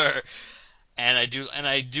Abin Sur, and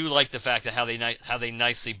I do like the fact that how they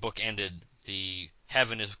nicely bookended the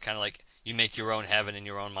heaven is kind of like you make your own heaven in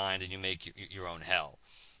your own mind and you make your own hell.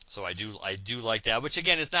 So I do like that, which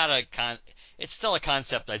again is not it's still a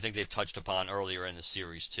concept I think they've touched upon earlier in the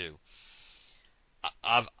series too.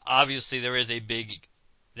 Obviously there is a big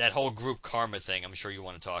that whole group karma thing. I'm sure you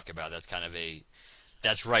want to talk about.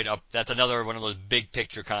 That's another one of those big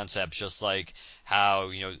picture concepts, just like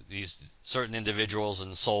how these certain individuals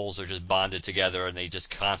and souls are just bonded together and they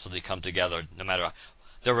just constantly come together no matter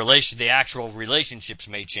the actual relationships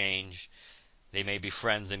may change. They may be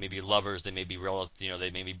friends, they may be lovers, they may be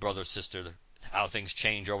they may be brother, sister, how things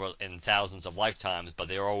change over in thousands of lifetimes, but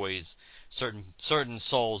they're always certain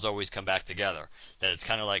souls always come back together. That it's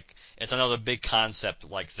kind of like it's another big concept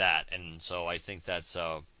like that, and so I think that's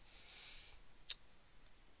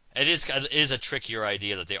it is a trickier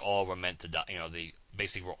idea that they all were meant to die. They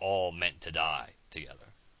basically were all meant to die together.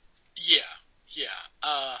 Yeah.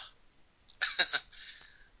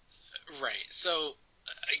 Right. So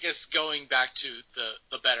I guess going back to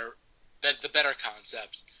the better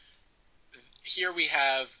concept. Here we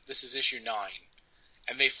have, this is issue 9,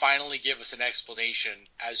 and they finally give us an explanation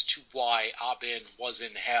as to why Abin was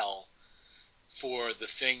in hell for the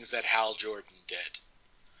things that Hal Jordan did.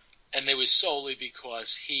 And it was solely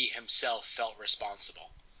because he himself felt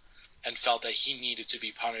responsible and felt that he needed to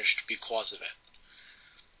be punished because of it.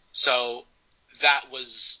 So that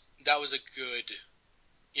was a good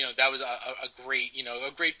that was a great,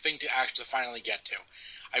 a great thing to actually finally get to.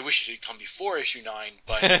 I wish it had come before issue 9,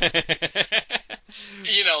 but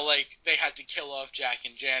like they had to kill off Jack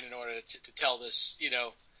and Jan in order to tell this,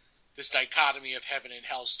 this dichotomy of heaven and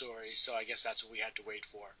hell story. So I guess that's what we had to wait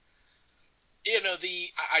for.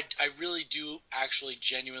 I really do actually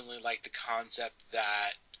genuinely like the concept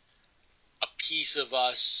that a piece of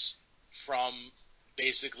us from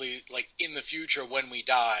basically like in the future when we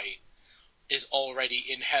die is already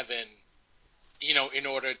in heaven, in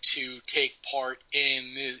order to take part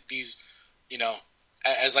in these,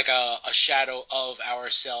 as like a shadow of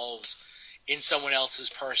ourselves in someone else's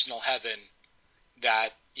personal heaven that,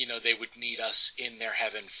 they would need us in their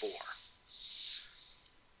heaven for.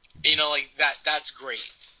 Like that's great.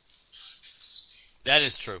 That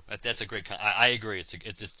is true. That's a great. I agree.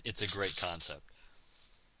 It's a great concept.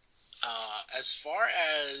 As far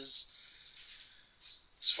as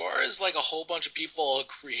like a whole bunch of people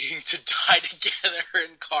agreeing to die together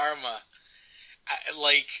in karma,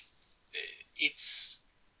 like it's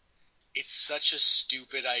such a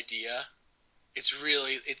stupid idea.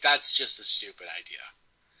 That's just a stupid idea.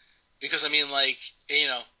 Because I mean, like,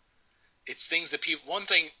 it's things that one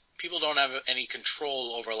thing, people don't have any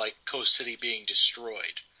control over, like Coast City being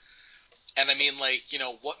destroyed. And I mean, like,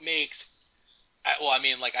 what makes, well, I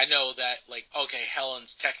mean, like, I know that, like, okay,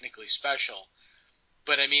 Helen's technically special,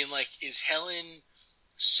 but I mean, like, is Helen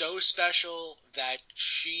so special that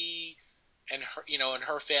she and her, and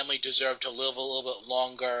her family deserve to live a little bit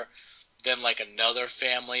longer than like another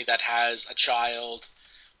family that has a child?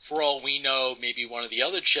 For all we know, maybe one of the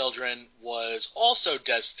other children was also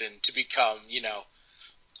destined to become,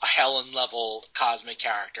 a Helen level cosmic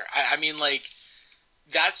character. I mean, like,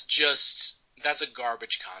 that's a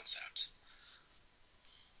garbage concept.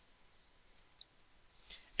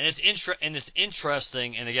 And it's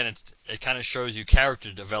interesting, and again, it kind of shows you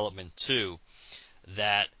character development too.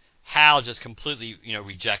 That Hal just completely,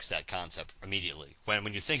 rejects that concept immediately.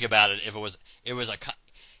 When you think about it, if it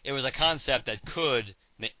was a concept that could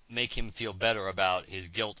make him feel better about his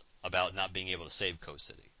guilt about not being able to save Coast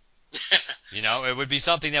City. It would be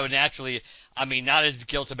something that would naturally, I mean, not his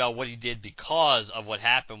guilt about what he did because of what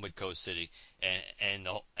happened with Coast City and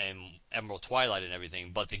Emerald Twilight and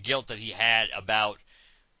everything, but the guilt that he had about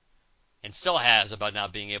and still has about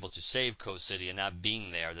not being able to save Coast City and not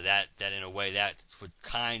being there. That in a way that would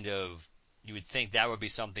kind of, you would think that would be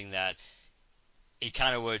something that it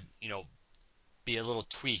kind of would, be a little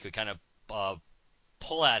tweak, would kind of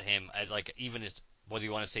pull at him at like even his, whether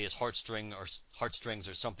you want to say his heartstrings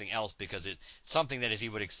or something else, because it's something that if he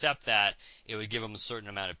would accept that, it would give him a certain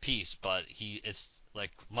amount of peace. But it's like,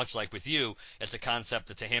 much like with you, it's a concept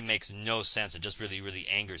that to him makes no sense. It just really, really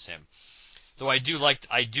angers him. Though I do like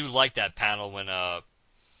that panel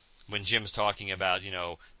when Jim's talking about,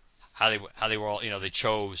 how they were all, they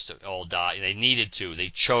chose to all die.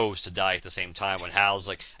 They chose to die at the same time, when Hal's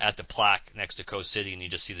like at the plaque next to Coast City and you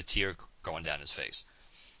just see the tear going down his face.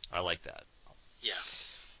 I like that. Yeah.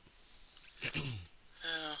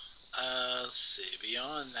 Let's see.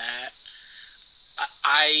 Beyond that,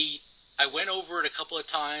 I went over it a couple of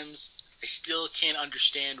times. I still can't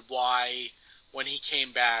understand why, when he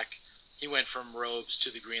came back, he went from robes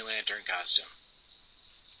to the Green Lantern costume.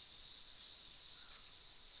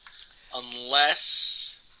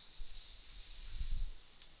 Unless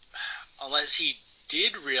he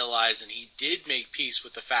did realize and he did make peace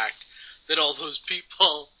with the fact that all those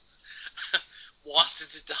people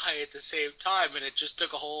wanted to die at the same time, and it just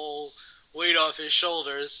took a whole weight off his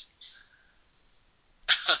shoulders.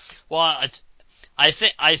 Well, I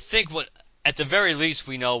think what, at the very least,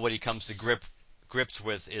 we know what he comes to grips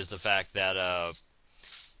with is the fact that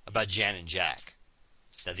about Jan and Jack,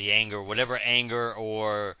 that the anger, whatever anger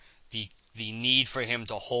or the need for him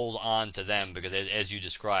to hold on to them, because as you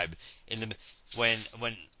described, when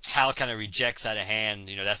Hal kind of rejects out of hand,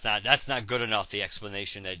 that's not good enough. The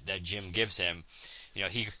explanation that Jim gives him,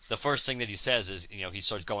 the first thing that he says is, he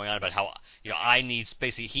starts going on about how,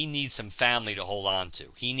 he needs some family to hold on to.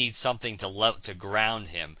 He needs something to ground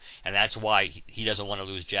him, and that's why he doesn't want to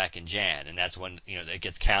lose Jack and Jan, and that's when, it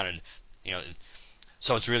gets counted,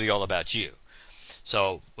 so it's really all about you.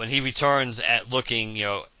 So when he returns at looking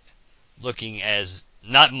as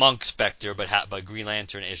not Monk Spectre, but Green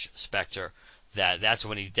Lantern-ish Spectre, that's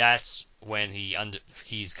when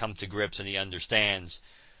he's come to grips and he understands,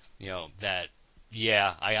 that,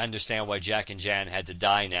 yeah, I understand why Jack and Jan had to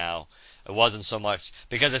die now. It wasn't so much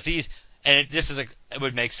because And it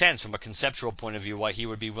would make sense from a conceptual point of view why he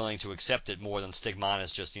would be willing to accept it more than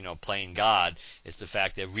Stigmonus just, playing God. It's the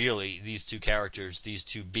fact that really these two characters, these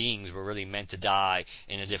two beings were really meant to die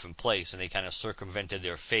in a different place, and they kind of circumvented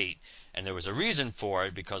their fate. And there was a reason for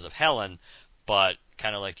it because of Helen, but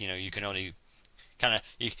kind of like, you can only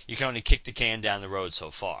you can only kick the can down the road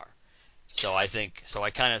so far. So I think, so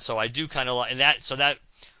I do kind of like, and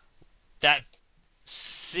that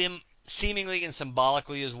seemingly and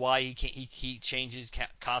symbolically is why he changes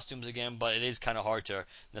costumes again, but it is kind of hard to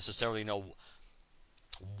necessarily know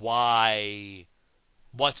what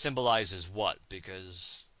symbolizes what,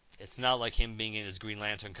 because it's not like him being in his Green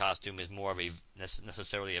Lantern costume is more of a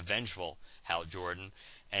necessarily a vengeful Hal Jordan,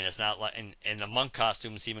 and it's not like, and the monk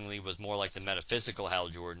costume seemingly was more like the metaphysical Hal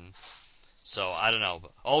Jordan. So I don't know.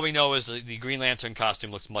 All we know is the Green Lantern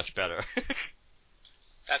costume looks much better.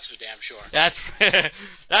 That's for damn sure. That's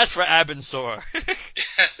for Abensor.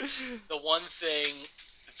 The one thing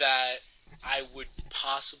that I would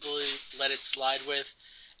possibly let it slide with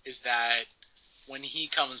is that when he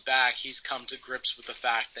comes back, he's come to grips with the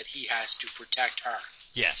fact that he has to protect her.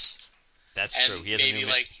 Yes, that's and true. He has maybe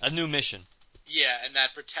a new mission. Yeah, and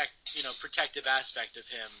that protective aspect of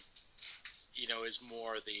him, is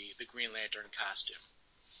more the Green Lantern costume.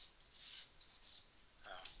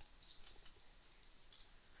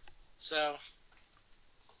 So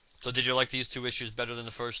did you like these two issues better than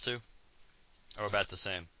the first two? Or about the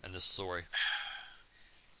same in this story?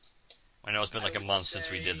 I know it's been like a month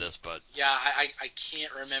since we did this, but... Yeah, I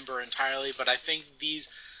can't remember entirely, but I think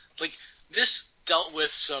this dealt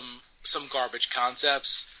with some garbage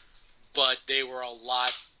concepts, but they were a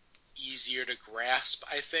lot easier to grasp,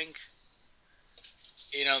 I think.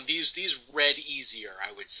 These read easier,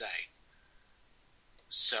 I would say.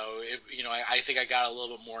 So, I think I got a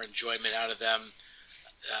little bit more enjoyment out of them.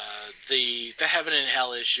 The Heaven and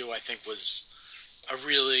Hell issue, I think, was a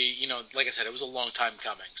really, like I said, it was a long time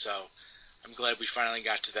coming, so I'm glad we finally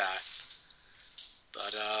got to that.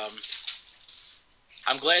 But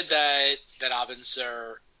I'm glad that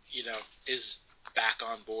Abensur, is back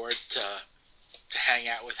on board to hang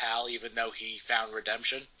out with Hal, even though he found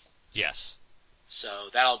redemption. Yes. So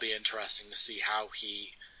that'll be interesting to see how he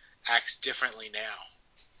acts differently now.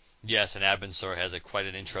 Yes, and Abensur has quite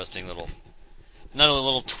an interesting another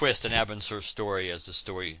little twist in Abensur's story as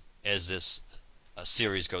this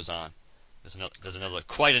series goes on. There's another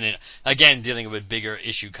quite an, again, dealing with bigger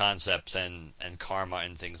issue concepts and karma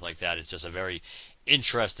and things like that. It's just a very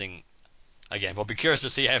interesting. Again, we'll be curious to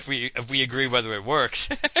see if we agree whether it works.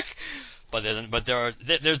 But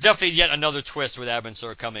there's definitely yet another twist with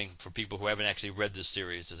Abensur coming for people who haven't actually read this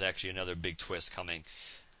series. There's actually another big twist coming.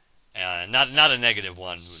 Not a negative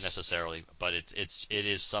one necessarily, but it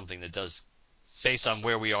is something that does, based on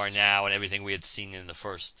where we are now and everything we had seen in the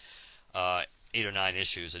first 8 or 9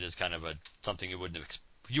 issues, it is kind of something you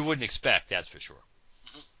wouldn't expect. That's for sure.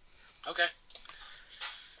 Mm-hmm. Okay.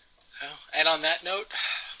 Well, and on that note,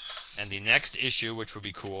 and the next issue, which would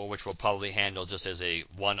be cool, which we'll probably handle just as a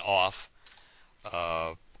one-off.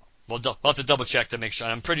 We'll have to double check to make sure.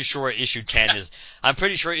 I'm pretty sure issue 10 is. I'm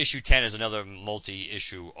pretty sure issue 10 is another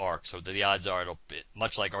multi-issue arc. So the odds are it'll be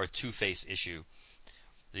much like our Two-Face issue.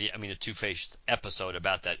 The Two-Face episode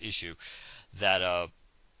about that issue. That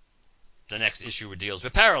the next issue deals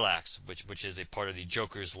with Parallax, which is a part of the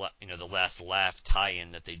Joker's the Last Laugh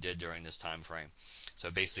tie-in that they did during this time frame. So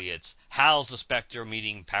basically, it's Hal's the Spectre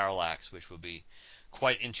meeting Parallax, which will be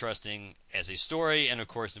quite interesting as a story, and of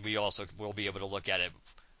course we also will be able to look at it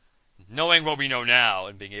knowing what we know now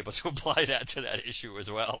and being able to apply that to that issue as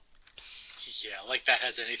well. Yeah, like that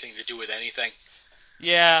has anything to do with anything.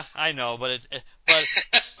 Yeah, I know, but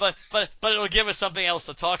but it'll give us something else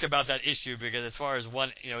to talk about that issue, because as far as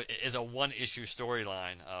is a one issue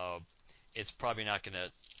storyline, it's probably not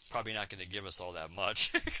gonna give us all that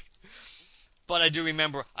much. But I do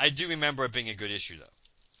remember it being a good issue, though.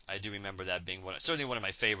 I do remember that being certainly one of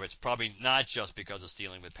my favorites. Probably not just because of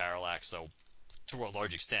dealing with Parallax, though, to a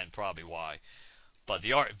large extent, probably why. But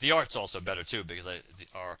the art's also better too, because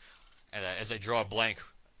as I draw a blank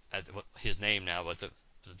at his name now, but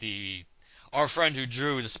our friend who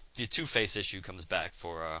drew the Two-Face issue comes back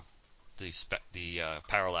for the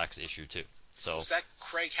Parallax issue too. So was that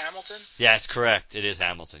Craig Hamilton? Yeah, it's correct. It is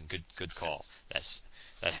Hamilton. Good call. That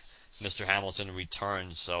Mr. Hamilton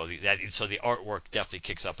returns, so the artwork definitely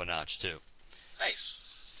kicks up a notch too. Nice.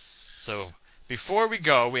 So before we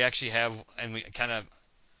go, we actually have, and we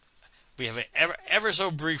have ever so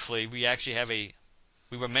briefly, we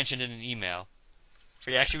were mentioned in an email.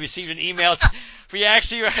 We actually received an email.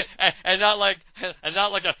 And not like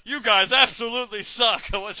you guys absolutely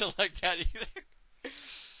suck. It wasn't like that either.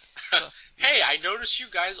 Hey, I noticed you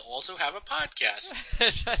guys also have a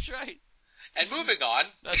podcast. That's right. And moving on.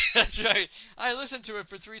 That's right. I listened to it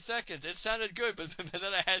for 3 seconds. It sounded good, but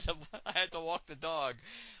then I had to walk the dog.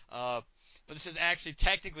 But this is actually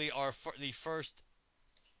technically the first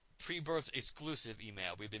pre-birth exclusive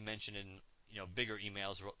email. We've been mentioning bigger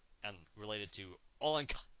emails and related to all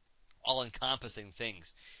encompassing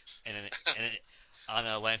things, and on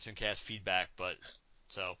a LanternCast feedback. But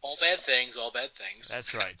so all bad things, all bad things.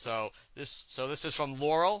 that's right. So this is from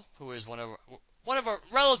Laurel, who is one of our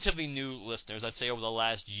relatively new listeners. I'd say over the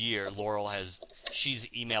last year, she's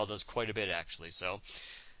emailed us quite a bit actually. So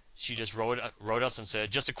she just wrote us and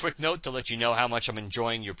said, just a quick note to let you know how much I'm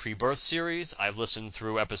enjoying your pre-birth series. I've listened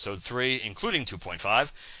through episode 3, including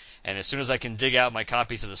 2.5, and as soon as I can dig out my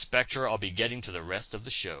copies of the Spectre, I'll be getting to the rest of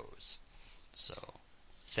the shows. So,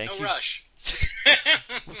 thank you. No rush.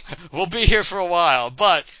 We'll be here for a while,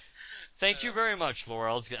 but thank you very much,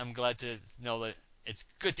 Laurel. I'm glad to know that it's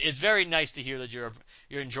good. It's very nice to hear that you're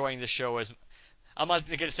enjoying the show as. I'm not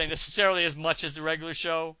going to say necessarily as much as the regular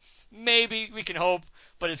show. Maybe we can hope,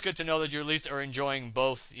 but it's good to know that you at least are enjoying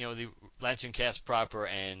both, the LanternCast proper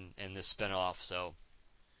and this spinoff. So,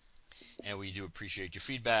 and we do appreciate your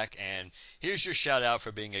feedback. And here's your shout out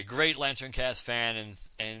for being a great LanternCast fan,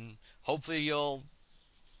 and hopefully you'll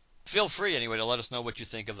feel free anyway to let us know what you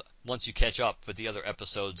think of once you catch up with the other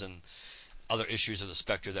episodes and other issues of the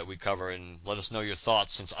Spectre that we cover, and let us know your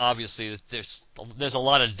thoughts, since obviously there's a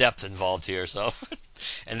lot of depth involved here. So,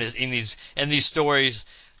 and in these stories,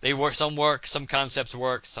 they work. Some concepts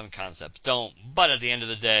work, some concepts don't. But at the end of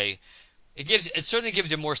the day, it certainly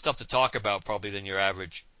gives you more stuff to talk about probably than your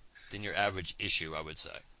average issue, I would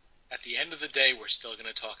say. At the end of the day, we're still going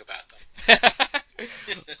to talk about them.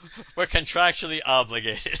 We're contractually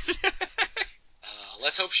obligated.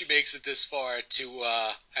 Let's hope she makes it this far to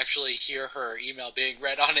actually hear her email being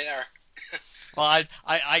read on air. Well,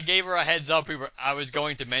 I gave her a heads up. I was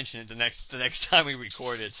going to mention it the next time we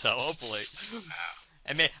recorded, so hopefully.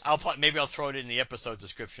 And maybe I'll throw it in the episode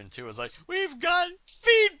description too. It's like, we've got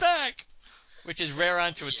feedback, which is rare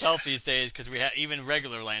unto itself these days, because we have even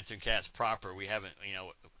regular LanternCast proper. We haven't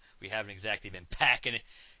exactly been packing it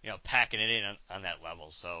in on that level.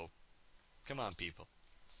 So come on, people.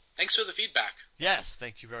 Thanks for the feedback. Yes,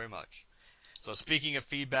 thank you very much. So speaking of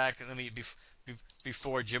feedback, let me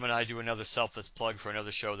before Jim and I do another selfless plug for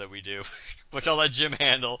another show that we do, which I'll let Jim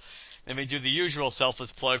handle. Let me do the usual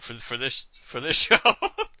selfless plug for this show.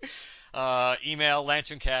 Email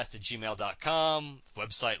lanterncast@gmail.com,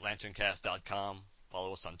 website lanterncast.com.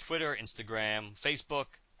 Follow us on Twitter, Instagram, Facebook,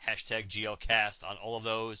 #GLCast on all of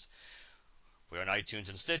those. We're on iTunes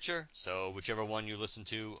and Stitcher, so whichever one you listen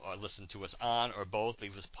to us on, or both,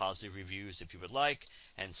 leave us positive reviews if you would like.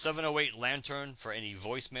 And 708 Lantern for any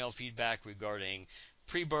voicemail feedback regarding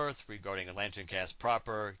pre-birth, regarding a LanternCast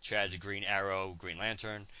proper, Chad's Green Arrow, Green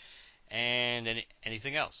Lantern, and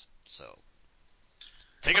anything else. So,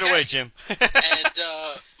 take it away, Jim. And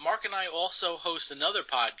Mark and I also host another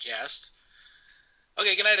podcast.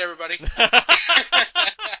 Okay, good night, everybody.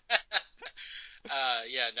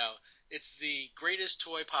 It's the Greatest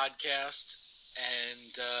Toy Podcast,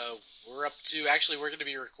 and we're going to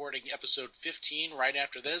be recording episode 15 right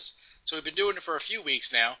after this. So we've been doing it for a few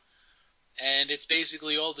weeks now, and it's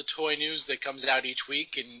basically all the toy news that comes out each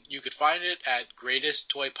week, and you could find it at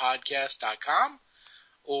greatesttoypodcast.com,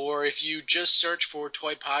 or if you just search for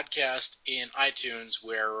Toy Podcast in iTunes,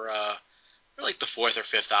 we're like the 4th or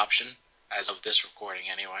 5th option, as of this recording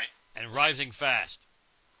anyway. And rising fast.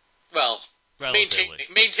 Well,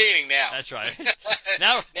 maintaining now. That's right.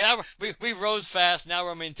 now we rose fast. Now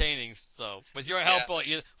we're maintaining. So with your help,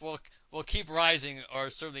 we'll keep rising,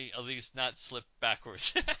 or certainly at least not slip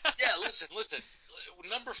backwards. Yeah, listen.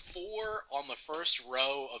 Number 4 on the first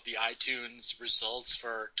row of the iTunes results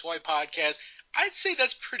for Toy Podcast. I'd say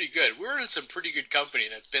that's pretty good. We're in some pretty good company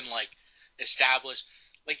that's been established.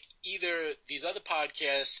 Either these other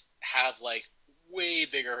podcasts have way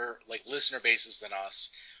bigger listener bases than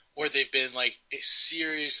us, or they've been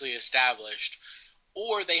seriously established,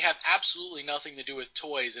 or they have absolutely nothing to do with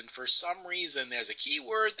toys, and for some reason there's a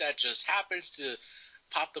keyword that just happens to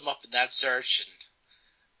pop them up in that search, and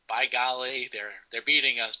by golly, they're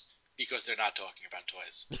beating us because they're not talking about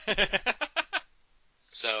toys.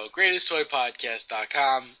 So,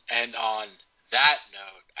 greatesttoypodcast.com, and on that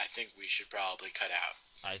note, I think we should probably cut out.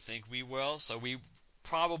 I think we will. So we've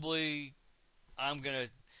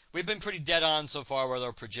been pretty dead on so far with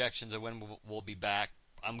our projections of when we'll be back.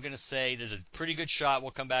 I'm going to say there's a pretty good shot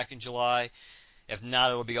we'll come back in July. If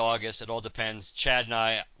not, it'll be August. It all depends. Chad and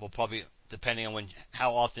I will probably, depending on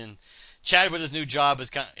how often Chad with his new job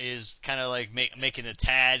is kind of like making a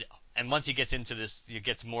tad. And once he gets into this, it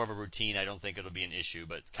gets more of a routine. I don't think it'll be an issue,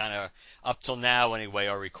 but kind of up till now anyway,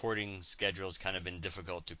 our recording schedule's kind of been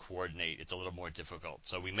difficult to coordinate. It's a little more difficult.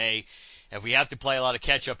 So we may, if we have to play a lot of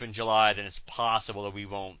catch up in July, then it's possible that we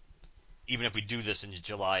won't. Even if we do this in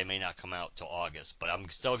July, it may not come out till August. But I'm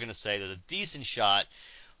still going to say that a decent shot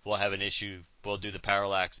we'll have an issue. We'll do the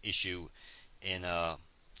Parallax issue in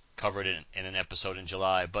covered in an episode in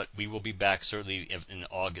July, but we will be back certainly in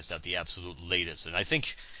August at the absolute latest. And I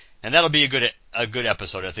think, and that'll be a good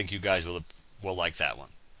episode. I think you guys will like that one.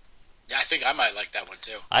 Yeah, I think I might like that one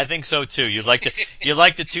too. I think so too. You like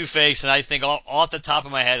the Two-Face, and I think off the top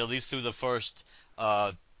of my head, at least through the first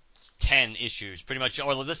 10 issues, pretty much,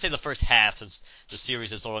 or let's say the first half, since the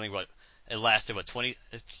series is only it lasted 20.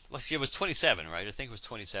 It was 27, right? I think it was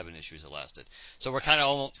 27 issues it lasted. So we're kind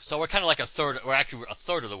of like a third. We're actually a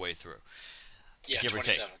third of the way through. Yeah, give 27.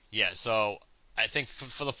 or take. Yeah. So I think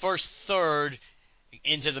for the first third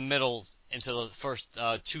into the middle, into the first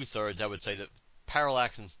 2/3, I would say that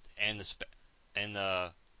Parallax and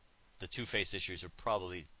the Two-Face issues are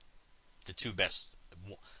probably the two best,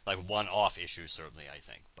 like one-off issues, certainly, I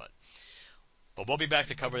think. But we'll be back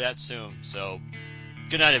to cover that soon. So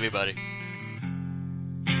good night, everybody.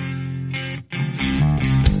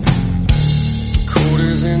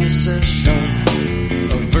 Quarters in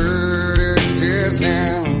session, a verdict is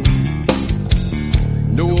in.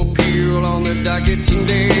 No appeal on the docket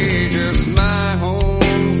today, just my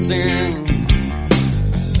own sin.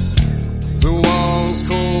 The walls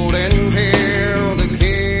cold and pale, the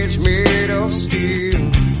cage made of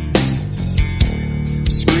steel.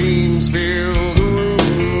 Screams fill the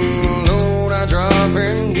room, Lord, I drop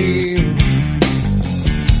and kneel.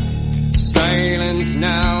 Silence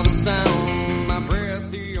now.